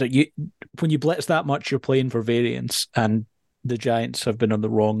when you blitz that much, you're playing for variance. And the Giants have been on the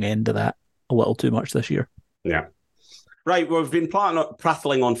wrong end of that a little too much this year. Yeah. Right, well, we've been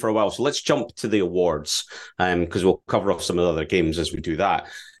prattling on for a while, so let's jump to the awards because we'll cover off some of the other games as we do that.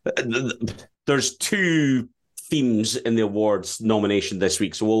 There's two themes in the awards nomination this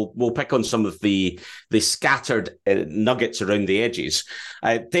week, so we'll pick on some of the scattered nuggets around the edges.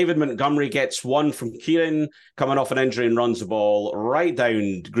 David Montgomery gets one from Kieran, coming off an injury and runs the ball right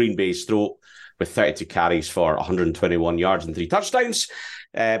down Green Bay's throat with 32 carries for 121 yards and 3 touchdowns.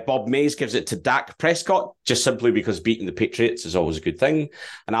 Bob Mays gives it to Dak Prescott, just simply because beating the Patriots is always a good thing.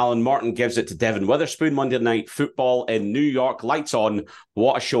 And Alan Martin gives it to Devin Witherspoon, Monday Night Football in New York. Lights on.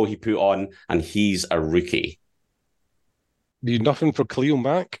 What a show he put on, and he's a rookie. You nothing for Khalil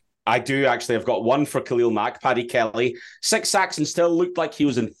Mack? I do, actually. I've got one for Khalil Mack, Paddy Kelly. 6 sacks and still looked like he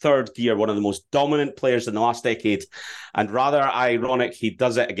was in third gear, one of the most dominant players in the last decade. And rather ironic, he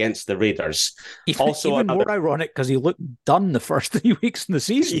does it against the Raiders. Even more ironic because he looked done the first 3 weeks in the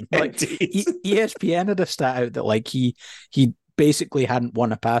season. Yeah, like ESPN had a stat out that like he basically hadn't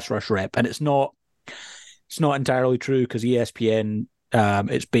won a pass rush rep. And it's not entirely true because ESPN,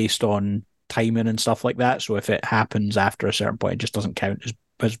 it's based on timing and stuff like that. So if it happens after a certain point, it just doesn't count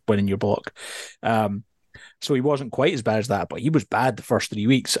as winning your block. So he wasn't quite as bad as that, but he was bad the first 3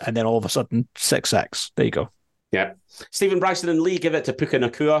 weeks, and then all of a sudden 6 sacks. There you go. Yeah. Stephen Bryson and Lee give it to Puka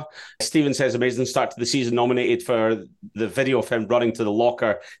Nacua. Stephen says amazing start to the season, nominated for the video of him running to the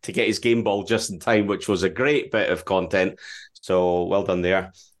locker to get his game ball just in time, which was a great bit of content. So well done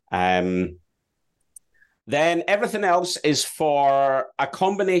there. Then everything else is for a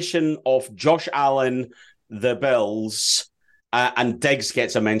combination of Josh Allen, the Bills, and Diggs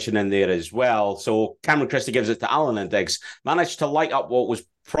gets a mention in there as well. So Cameron Christie gives it to Allen and Diggs. Managed to light up what was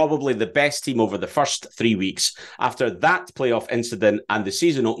probably the best team over the first 3 weeks. After that playoff incident and the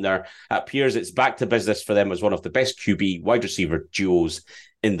season opener, it appears it's back to business for them as one of the best QB wide receiver duos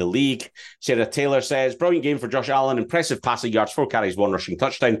in the league. Sarah Taylor says, brilliant game for Josh Allen, impressive passing yards, 4 carries, 1 rushing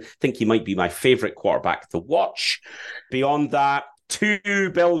touchdown. Think he might be my favourite quarterback to watch. Beyond that, two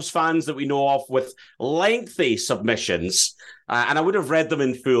Bills fans that we know of with lengthy submissions. And I would have read them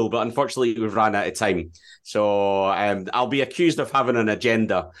in full, but unfortunately we've run out of time. So I'll be accused of having an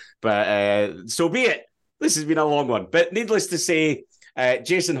agenda, but so be it. This has been a long one. But needless to say,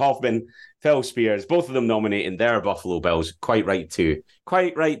 Jason Hoffman, Phil Spears, both of them nominating their Buffalo Bills. Quite right too,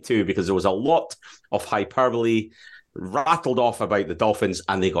 because there was a lot of hyperbole rattled off about the Dolphins,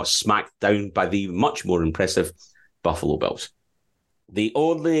 and they got smacked down by the much more impressive Buffalo Bills. The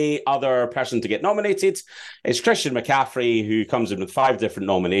only other person to get nominated is Christian McCaffrey, who comes in with 5 different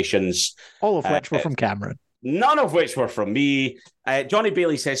nominations. All of which were from Cameron. None of which were from me. Johnny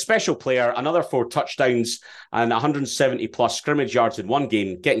Bailey says, special player, another 4 touchdowns and 170 plus scrimmage yards in one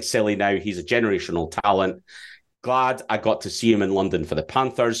game. Getting silly now. He's a generational talent. Glad I got to see him in London for the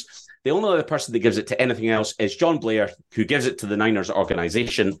Panthers. The only other person that gives it to anything else is John Blair, who gives it to the Niners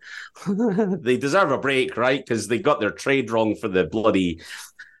organization. They deserve a break, right? Because they got their trade wrong for the bloody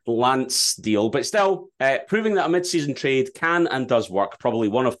Lance deal. But still, proving that a mid-season trade can and does work. Probably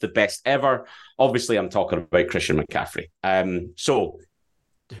one of the best ever. Obviously, I'm talking about Christian McCaffrey. So,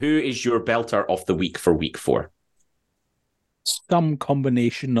 who is your belter of the week for week 4? Some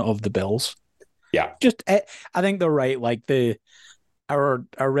combination of the Bills. Yeah. Just, I think they're right. Like our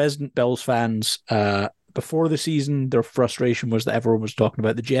resident Bills fans, before the season, their frustration was that everyone was talking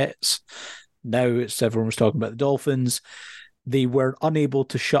about the Jets. Now it's everyone was talking about the Dolphins. They were unable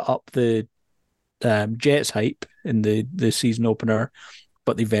to shut up the Jets hype in the season opener,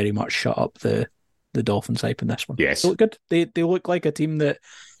 but they very much shut up the Dolphins hype in this one. Yes. They look good. They look like a team that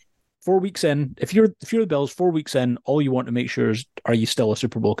 4 weeks in, if you're the Bills, 4 weeks in, all you want to make sure is, are you still a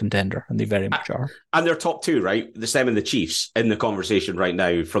Super Bowl contender? And they very much are. And they're top 2, right? The Sam and the Chiefs in the conversation right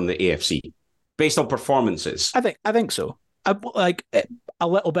now from the AFC, based on performances. I think so. Like a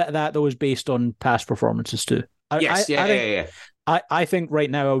little bit of that though is based on past performances too. I think right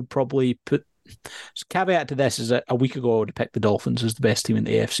now I would probably put. So caveat to this is that a week ago I would have picked the Dolphins as the best team in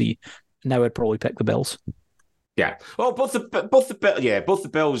the AFC. Now I'd probably pick the Bills. Yeah, well, both the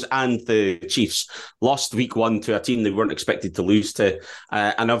Bills and the Chiefs lost week 1 to a team they weren't expected to lose to,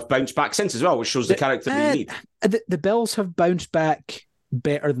 and have bounced back since as well, which shows the character they need. The Bills have bounced back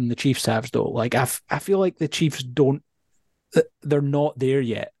better than the Chiefs have, though. Like I feel like the Chiefs don't. They're not there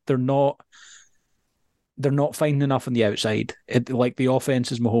yet. They're not finding enough on the outside. Like the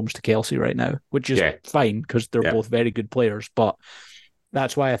offense is Mahomes to Kelsey right now, which is fine because they're both very good players. But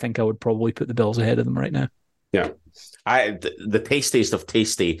that's why I think I would probably put the Bills ahead of them right now. Yeah. The tastiest of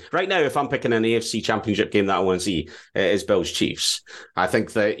tasty. Right now, if I'm picking an AFC championship game that I want to see, it is Bills Chiefs. I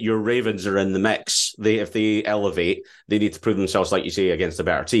think that your Ravens are in the mix. If they elevate, they need to prove themselves, like you say, against a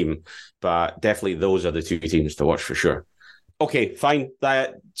better team. But definitely those are the 2 teams to watch for sure. Okay, fine.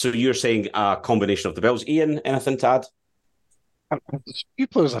 So you're saying a combination of the Bills. Ian, anything to add? There's a few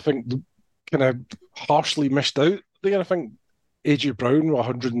players I think kind of harshly missed out there. I think A.J. Brown,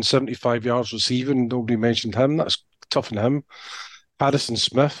 175 yards receiving. Nobody mentioned him. That's tough on him. Harrison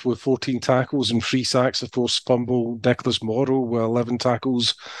Smith with 14 tackles and 3 sacks, a forced fumble. Nicholas Morrow with 11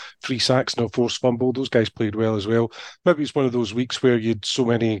 tackles, 3 sacks, no forced fumble. Those guys played well as well. Maybe it's one of those weeks where you had so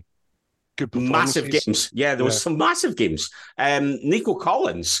many good performances. Massive games. Yeah, there was some massive games. Nico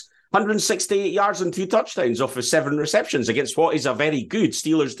Collins, 168 yards and 2 touchdowns off of 7 receptions against what is a very good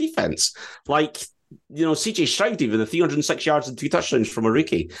Steelers defense. Like, CJ Stroud, even the 306 yards and 2 touchdowns from a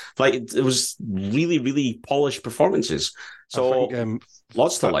rookie. Like, it was really, really polished performances. So,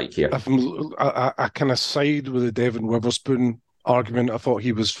 lots to like here. I kind of side with the Devin Witherspoon argument. I thought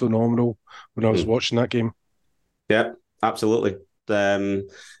he was phenomenal when I was watching that game. Yeah, absolutely.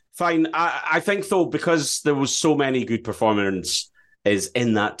 Fine. I think, though, because there was so many good performances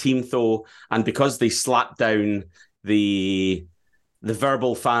in that team, though, and because they slapped down the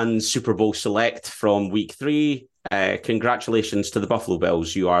verbal fans Super Bowl select from week 3, congratulations to the Buffalo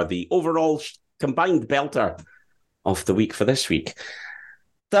Bills. You are the overall combined belter of the week for this week.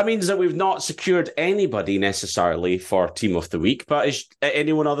 That means that we've not secured anybody necessarily for team of the week, but is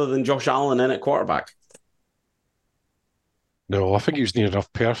anyone other than Josh Allen in at quarterback? No, I think he was near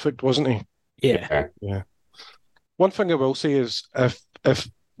enough perfect, wasn't he? Yeah. One thing I will say is if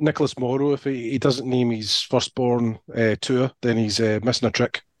Nicholas Morrow, if he doesn't name his firstborn Tua, then he's missing a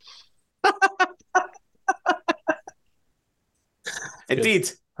trick. Indeed.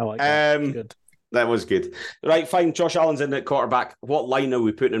 I like that. Good. That was good. Right, fine. Josh Allen's in at quarterback. What line are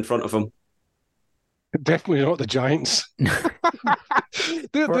we putting in front of him? Definitely not the Giants.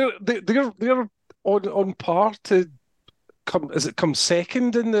 they're on par to come. Is it come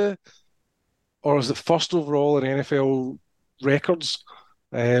second in the, or is it first overall in NFL records?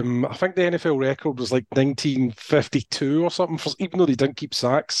 I think the NFL record was like 1952 or something. Even though they didn't keep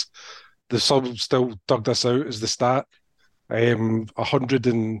sacks, the sub still dug this out as the stat. 100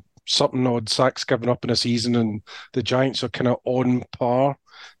 and something odd sacks given up in a season, and the Giants are kind of on par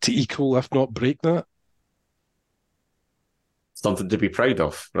to equal, if not break that. Something to be proud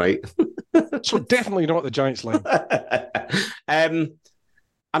of, right? So definitely not the Giants line.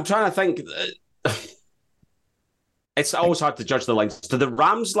 I'm trying to think. It's always hard to judge the lines. Do the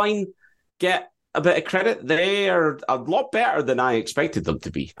Rams line get a bit of credit? They are a lot better than I expected them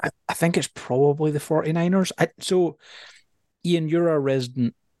to be. I think it's probably the 49ers. So, Ian, you're a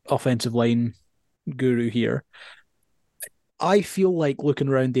resident offensive line guru here. I feel like looking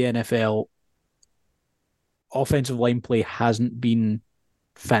around the NFL, offensive line play hasn't been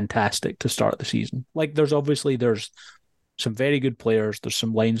fantastic to start the season. Like, there's some very good players. There's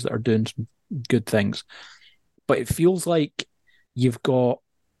some lines that are doing some good things. But it feels like you've got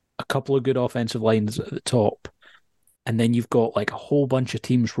a couple of good offensive lines at the top, and then you've got like a whole bunch of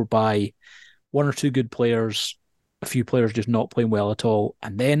teams whereby one or two good players, a few players just not playing well at all,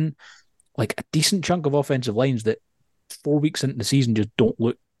 and then like a decent chunk of offensive lines that 4 weeks into the season just don't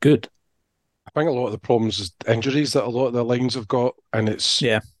look good. I think a lot of the problems is injuries that a lot of the lines have got, and it's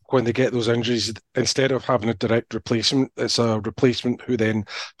when they get those injuries, instead of having a direct replacement, it's a replacement who then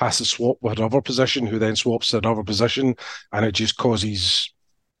has to swap with another position, who then swaps to another position, and it just causes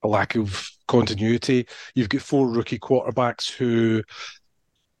a lack of continuity. You've got 4 rookie quarterbacks who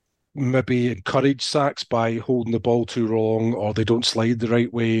maybe encourage sacks by holding the ball too long, or they don't slide the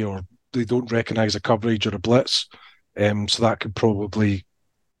right way, or they don't recognize a coverage or a blitz. So that could probably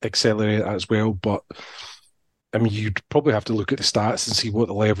accelerate that as well. But I mean, you'd probably have to look at the stats and see what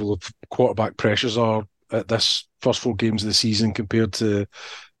the level of quarterback pressures are at this first 4 games of the season compared to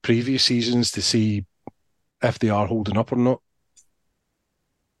previous seasons to see if they are holding up or not.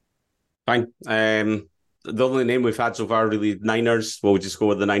 Fine. The only name we've had so far really Niners. We'll just go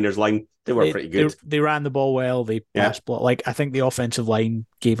with the Niners line. They were pretty good. They ran the ball well. They passed block. Like, I think the offensive line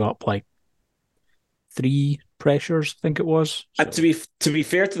gave up like 3 pressures, I think it was. So. And to be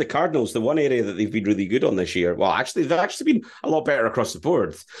fair to the Cardinals, the one area that they've been really good on this year, well, actually, they've actually been a lot better across the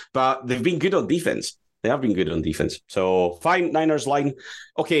board, but they've been good on defense. They have been good on defense. So, fine, Niners line.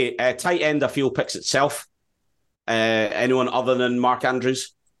 Okay, tight end, I feel, picks itself. Anyone other than Mark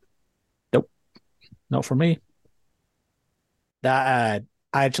Andrews? Nope. Not for me. That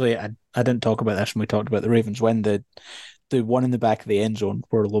I didn't talk about this when we talked about the Ravens, when the one in the back of the end zone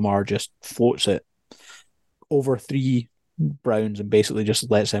where Lamar just floats it over 3 Browns and basically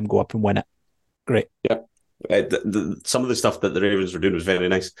just lets them go up and win it. Great. Yeah. Some of the stuff that the Ravens were doing was very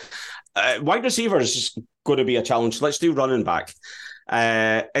nice. Wide receivers is going to be a challenge. Let's do running back.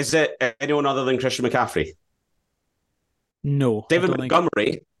 Is it anyone other than Christian McCaffrey? No. David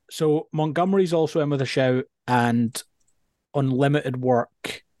Montgomery. So Montgomery's also in with a shout, and unlimited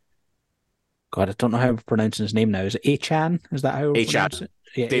work. God, I don't know how I'm pronouncing his name now. Is it Achan? Is that how we pronounce it?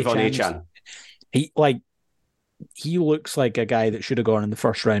 Yeah, Davon Achan. He looks like a guy that should have gone in the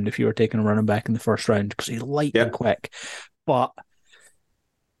first round if you were taking a running back in the first round, because he's light and quick. But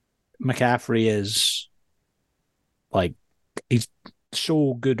McCaffrey is like, he's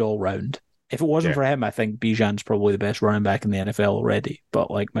so good all round. If it wasn't for him, I think Bijan's probably the best running back in the NFL already.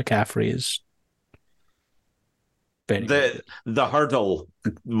 But like, McCaffrey is very good. The hurdle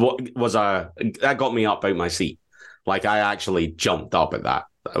that got me up out my seat. Like, I actually jumped up at that,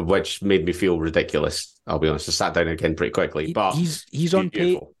 which made me feel ridiculous. I'll be honest. I sat down again pretty quickly. But he's on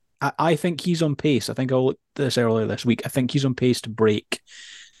pace. I think he's on pace. I think I looked at this earlier this week. I think he's on pace to break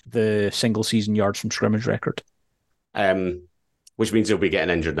the single season yards from scrimmage record. Which means he'll be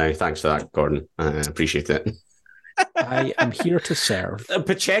getting injured now. Thanks for that, Gordon. I appreciate it. I am here to serve.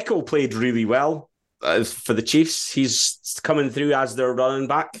 Pacheco played really well for the Chiefs. He's coming through as their running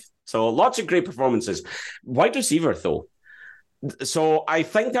back. So lots of great performances. Wide receiver, though. So I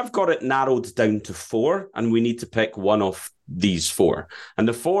think I've got it narrowed down to 4, and we need to pick one of these 4. And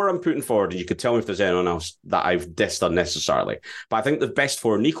the 4 I'm putting forward, and you could tell me if there's anyone else that I've dissed unnecessarily. But I think the best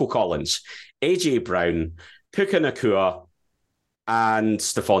 4, Nico Collins, AJ Brown, Puka Nacua, and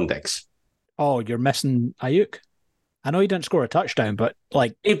Stephon Diggs. Oh, you're missing Ayuk. I know he didn't score a touchdown, but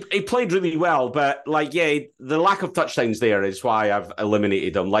like he played really well, but like, the lack of touchdowns there is why I've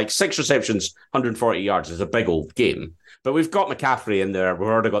eliminated him. Like 6 receptions, 140 yards is a big old game. But we've got McCaffrey in there. We've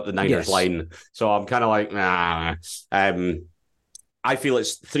already got the Niners line. So I'm kind of like, nah. I feel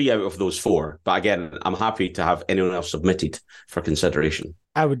it's 3 out of those 4. But again, I'm happy to have anyone else submitted for consideration.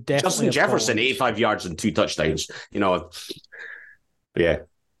 I would definitely. Justin Jefferson, 85 yards and 2 touchdowns. Yeah.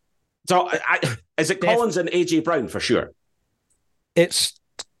 So is it Collins and AJ Brown for sure? It's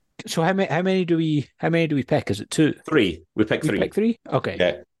So how many do we pick? Is it two? Three. We pick We three. pick three? Okay.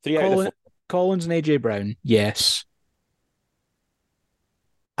 Yeah. Three out of the four. Collins and AJ Brown, yes.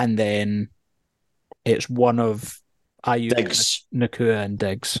 And then it's one of Ayuk, Diggs. Nakua, and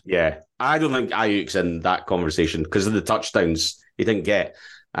Diggs. Yeah. I don't think Ayuk's in that conversation because of the touchdowns he didn't get.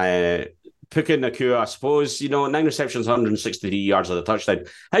 Puka Nakua, I suppose, 9 receptions, 163 yards of the touchdown.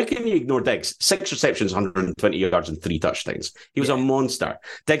 How can you ignore Diggs? 6 receptions, 120 yards, and 3 touchdowns. He was a monster.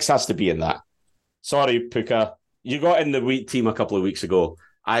 Diggs has to be in that. Sorry, Puka. You got in the wheat team a couple of weeks ago.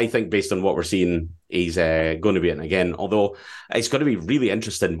 I think based on what we're seeing, he's going to be in again. Although it's going to be really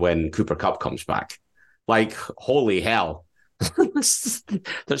interesting when Cooper Kupp comes back. Like, holy hell. There's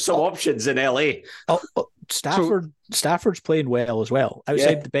some options in LA. Stafford's playing well as well.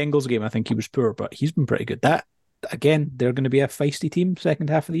 Outside the Bengals game, I think he was poor, but he's been pretty good. That, again, they're going to be a feisty team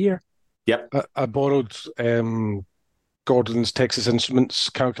second half of the year. Yep. I borrowed Gordon's Texas Instruments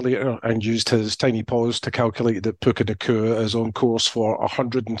calculator and used his tiny paws to calculate that Puka Nakua is on course for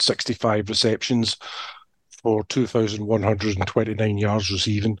 165 receptions for 2,129 yards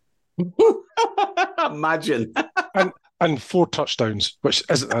receiving. Imagine. And 4 touchdowns, which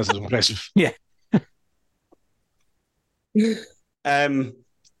isn't as impressive. Yeah.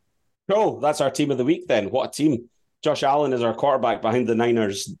 Cool. That's our team of the week then. What a team. Josh Allen is our quarterback behind the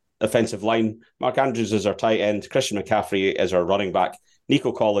Niners offensive line. Mark Andrews is our tight end. Christian McCaffrey is our running back.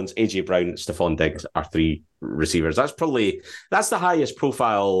 Nico Collins, AJ Brown, Stephon Diggs are 3 receivers. That's the highest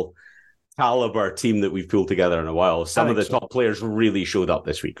profile caliber team that we've pulled together in a while. Some of the top players really showed up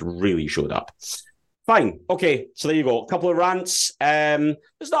this week. Really showed up. Fine. Okay, so there you go. A couple of rants. There's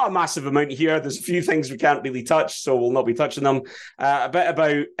not a massive amount here. There's a few things we can't really touch, so we'll not be touching them. A bit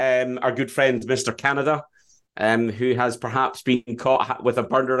about our good friend, Mr. Canada, who has perhaps been caught with a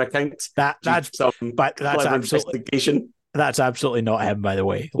burner account. That's absolutely not him, by the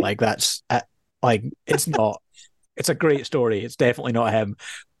way. It's not. It's a great story. It's definitely not him.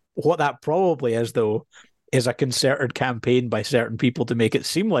 What that probably is, though, is a concerted campaign by certain people to make it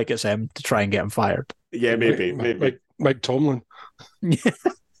seem like it's him to try and get him fired. Yeah, maybe. Mike Tomlin.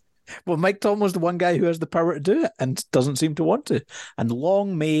 Well, Mike Tomlin's the one guy who has the power to do it and doesn't seem to want to. And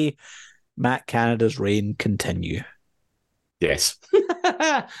long may Matt Canada's reign continue. Yes.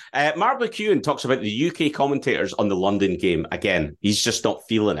 Mark McEwen talks about the UK commentators on the London game. Again, he's just not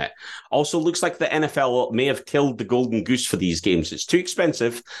feeling it. Also looks like the NFL may have killed the golden goose for these games. It's too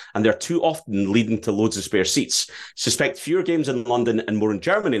expensive and they're too often leading to loads of spare seats. Suspect fewer games in London and more in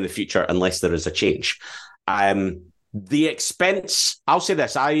Germany in the future unless there is a change. The expense, I'll say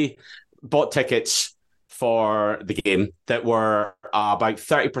this, I bought tickets for the game that were about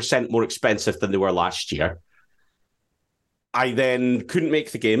 30% more expensive than they were last year. I then couldn't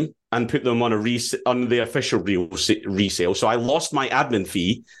make the game and put them on on the official resale. So I lost my admin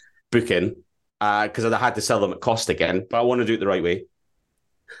fee booking because I had to sell them at cost again. But I want to do it the right way.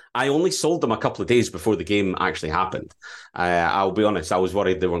 I only sold them a couple of days before the game actually happened. I'll be honest, I was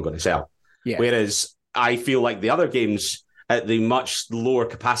worried they weren't going to sell. Yeah. Whereas I feel like the other games at the much lower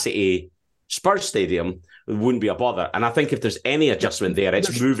capacity Spurs Stadium wouldn't be a bother. And I think if there's any adjustment there,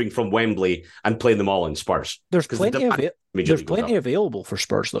 it's moving from Wembley and playing them all in Spurs. There's plenty available for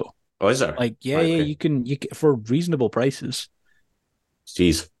Spurs, though. Oh, is there? You can for reasonable prices.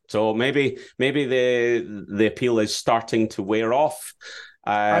 Jeez. So maybe the appeal is starting to wear off.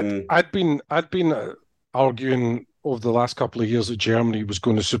 I'd been arguing over the last couple of years that Germany was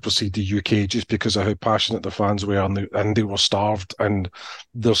going to supersede the UK just because of how passionate the fans were and they were starved, and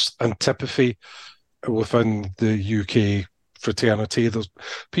there's antipathy within the UK fraternity. There's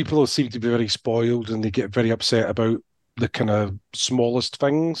people who seem to be very spoiled and they get very upset about the kind of smallest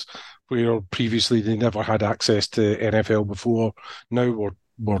things where previously they never had access to NFL before. Now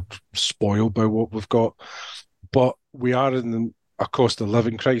we're spoiled by what we've got. But we are in a cost of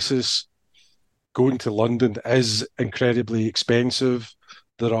living crisis. Going to London is incredibly expensive.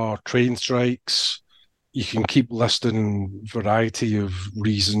 There are train strikes. You can keep listing a variety of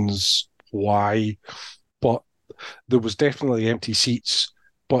reasons why, but there was definitely empty seats,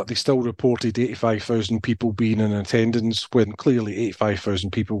 but they still reported 85,000 people being in attendance when clearly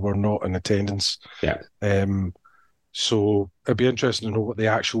 85,000 people were not in attendance. Yeah. So it'd be interesting to know what the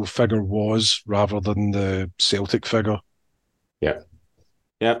actual figure was rather than the Celtic figure. Yeah.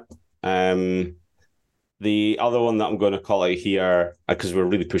 Yep. The other one that I'm going to call out here, because we're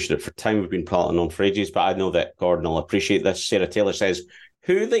really pushing it for time, we've been plotting on for ages, but I know that Gordon will appreciate this. Sarah Taylor says,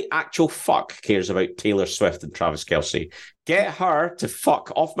 Who the actual fuck cares about Taylor Swift and Travis Kelce? Get her to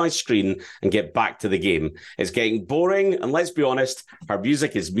fuck off my screen and get back to the game. It's getting boring, and let's be honest, her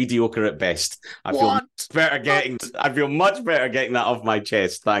music is mediocre at best. I feel much better getting that off my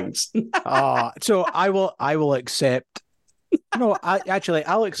chest. Thanks. So I will accept. No,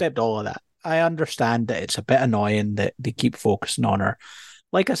 I'll accept all of that. I understand that it's a bit annoying that they keep focusing on her.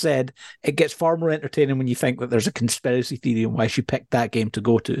 Like I said, it gets far more entertaining when you think that there's a conspiracy theory on why she picked that game to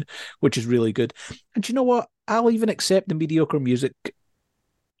go to, which is really good. And you know what? I'll even accept the mediocre music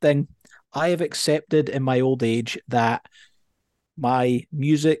thing. I have accepted in my old age that my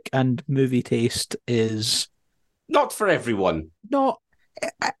music and movie taste is not for everyone.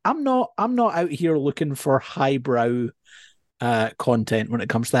 I'm not out here looking for highbrow content when it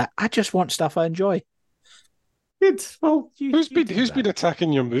comes to that. I just want stuff I enjoy. Good. Well, who's been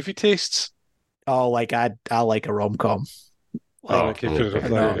attacking your movie tastes? Oh, like I like a rom-com. Well, in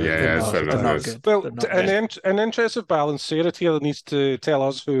interest of balance, Sarah Taylor needs to tell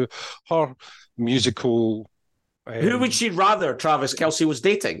us who her musical. Who would she rather Travis Kelce was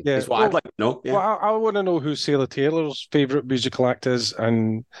dating? Yeah, is what I'd like to know. Yeah. Well, I want to know who Sarah Taylor's favourite musical act is,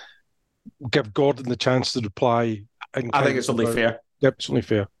 and give Gordon the chance to reply. I think it's only fair. Yep, it's only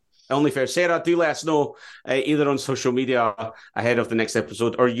fair. Only fair. Sarah, do let us know either on social media ahead of the next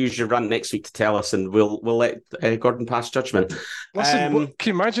episode, or use your rant next week to tell us, and we'll let Gordon pass judgment. Listen,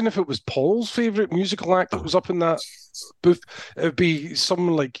 can you imagine if it was Paul's favourite musical act that was up in that booth? It would be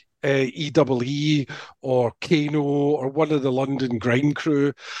someone like EEE or Kano or one of the London Grime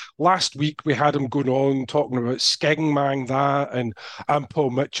Crew. Last week we had him going on talking about Skeng Mang that, and I'm Paul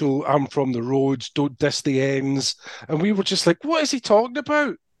Mitchell, I'm from the roads, don't diss the ends. And we were just like, what is he talking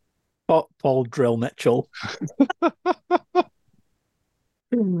about? Paul Drill Mitchell.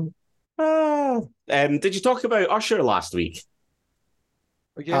 Did you talk about Usher last week?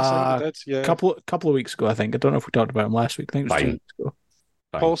 Yes, I did. Yeah, couple of weeks ago, I think. I don't know if we talked about him last week. I think it was 2 weeks ago.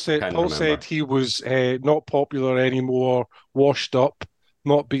 Paul said he was not popular anymore, washed up,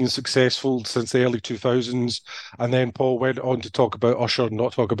 not being successful since the early 2000s, and then Paul went on to talk about Usher and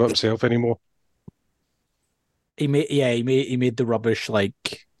not talk about himself anymore. He made the rubbish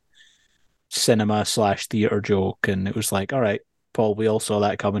like cinema/theater joke, and it was like, all right, Paul, we all saw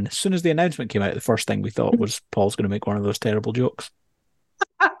that coming. As soon as the announcement came out, the first thing we thought was Paul's going to make one of those terrible jokes.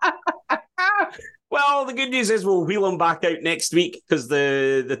 Well, the good news is we'll wheel him back out next week, because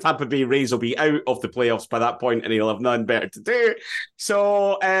the Tampa Bay Rays will be out of the playoffs by that point, and he'll have nothing better to do.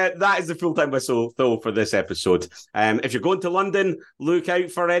 So that is the full-time whistle, though, for this episode. If you're going to London, look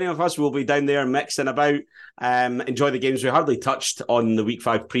out for any of us. We'll be down there mixing about. Enjoy the games. We hardly touched on the Week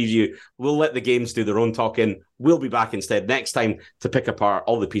 5 preview. We'll let the games do their own talking. We'll be back instead next time to pick apart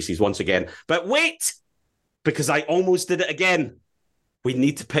all the pieces once again. But wait, because I almost did it again. We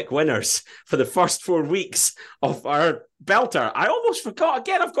need to pick winners for the first 4 weeks of our belter. I almost forgot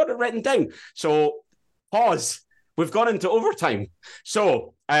again. I've got it written down. So pause. We've gone into overtime.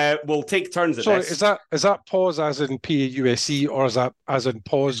 So we'll take turns at this. Sorry, is that pause as in PAUSE, or is that as in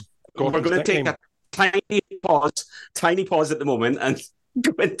pause? We're going to take a tiny pause at the moment and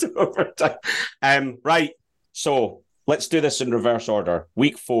go into overtime. Right. So let's do this in reverse order.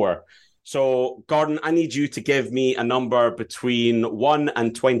 Week 4. So, Gordon, I need you to give me a number between 1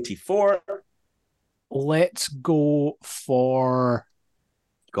 and 24. Let's go for...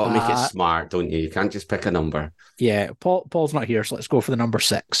 Got to make it smart, don't you? You can't just pick a number. Yeah, Paul's not here, so let's go for the number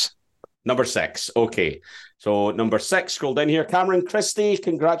 6. Number 6, okay. So, number 6, scroll down here. Cameron Christie,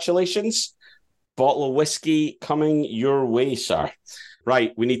 congratulations. Bottle of whiskey coming your way, sir.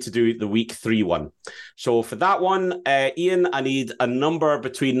 Right, we need to do the Week 3 one. So for that one, Ian, I need a number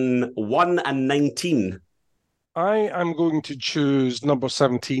between 1 and 19. I am going to choose number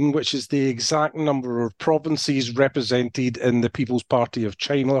 17, which is the exact number of provinces represented in the People's Party of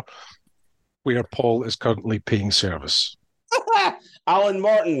China, where Paul is currently paying service. Alan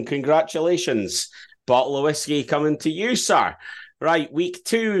Morton, congratulations. Bottle of whiskey coming to you, sir. Right, Week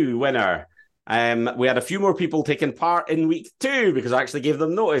 2 winner. We had a few more people taking part in Week 2 because I actually gave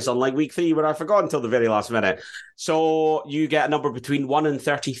them notice, unlike Week 3 where I forgot until the very last minute. So you get a number between 1 and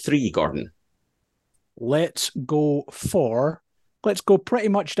 33, Gordon. Let's go pretty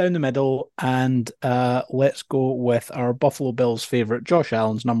much down the middle, and let's go with our Buffalo Bills favourite, Josh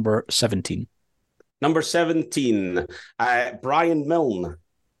Allen's number 17. Number 17, Brian Milne.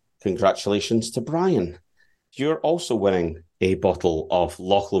 Congratulations to Brian. You're also winning a bottle of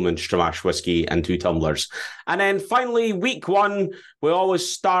Loch Lomond Stramash whiskey and 2 tumblers. And then finally, Week 1, we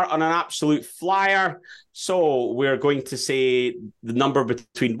always start on an absolute flyer. So we're going to say the number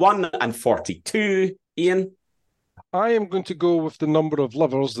between 1 and 42, Ian. I am going to go with the number of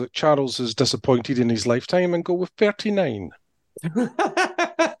lovers that Charles has disappointed in his lifetime and go with 39.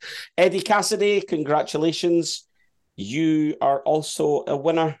 Eddie Cassidy, congratulations. You are also a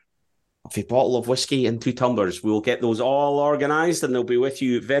winner of a bottle of whiskey and 2 tumblers. We'll get those all organised and they'll be with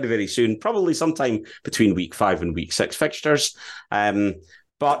you very, very soon, probably sometime between week 5 and week 6 fixtures.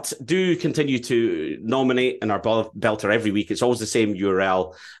 But do continue to nominate in our belter every week. It's always the same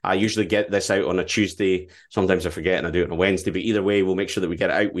URL. I usually get this out on a Tuesday. Sometimes I forget and I do it on a Wednesday. But either way, we'll make sure that we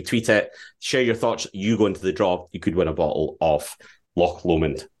get it out. We tweet it. Share your thoughts. You go into the draw. You could win a bottle of Loch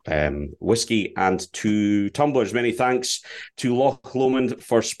Lomond whiskey and 2 tumblers. Many thanks to Loch Lomond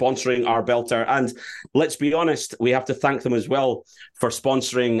for sponsoring our belter. And let's be honest, we have to thank them as well for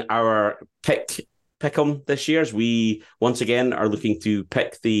sponsoring our Pick'em this year. As we once again are looking to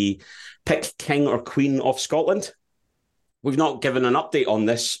pick king or queen of Scotland. We've not given an update on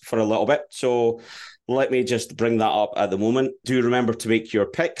this for a little bit, so let me just bring that up at the moment. Do remember to make your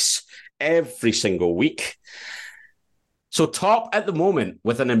picks every single week. So top at the moment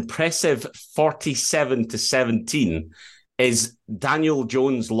with an impressive 47-17 is Daniel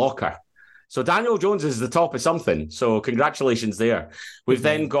Jones Locker. So Daniel Jones is the top of something. So congratulations there. We've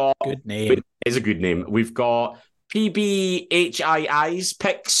then got... Good name. It is a good name. We've got PBHII's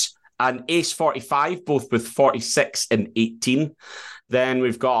picks and Ace 45, both with 46 and 18. Then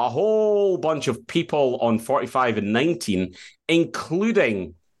we've got a whole bunch of people on 45 and 19,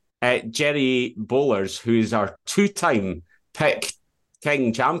 including Jerry Bowlers, who is our 2-time pick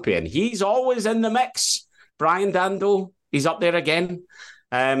king champion. He's always in the mix. Brian Dando, he's up there again.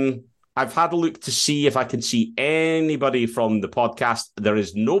 I've had a look to see if I can see anybody from the podcast. There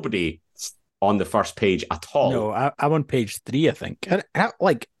is nobody on the first page at all. No, I'm on page 3, I think. And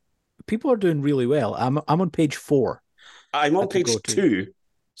people are doing really well. I'm on page 4. I'm on page 2.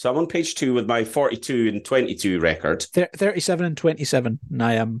 So I'm on page 2 with my 42 and 22 record. 37 and 27. And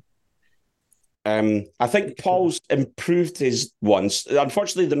I am. I think Paul's improved his ones.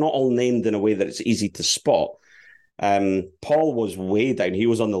 Unfortunately, they're not all named in a way that it's easy to spot. Paul was way down. He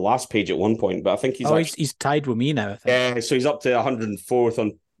was on the last page at one point, but I think he's tied with me now, I think. Yeah, so he's up to 104th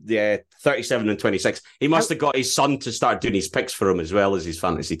on 37 and 26. He must have got his son to start doing his picks for him as well as his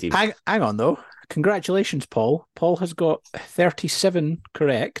fantasy team. Hang on, though. Congratulations, Paul. Paul has got 37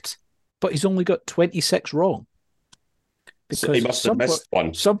 correct, but he's only got 26 wrong. Because so he must have missed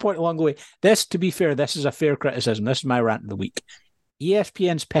one. Some point along the way. This, to be fair, this is a fair criticism. This is my rant of the week.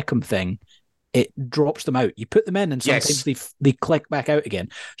 ESPN's Pick'em thing, it drops them out. You put them in and sometimes they click back out again.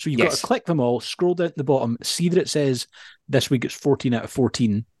 So you've got to click them all, scroll down to the bottom, see that it says this week it's 14 out of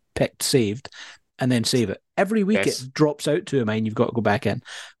 14 picked, saved, and then save it. Every week it drops out to a mine. You've got to go back in.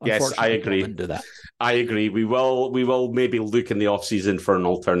 Yes, I agree. Do that. I agree. We will maybe look in the off season for an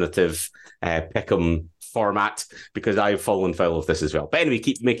alternative Pick'em format because I've fallen foul of this as well. But anyway,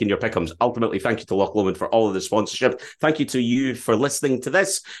 keep making your pick'ems. Ultimately, thank you to Loch Lomond for all of the sponsorship. Thank you to you for listening to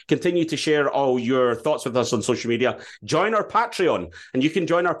this. Continue to share all your thoughts with us on social media. Join our Patreon, and you can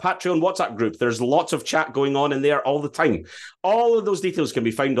join our Patreon WhatsApp group. There's lots of chat going on in there all the time. All of those details can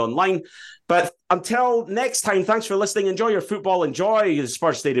be found online. But until next time, thanks for listening. Enjoy your football. Enjoy the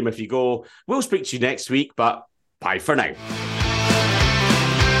Spurs Stadium if you go. We'll speak to you next week, but bye for now.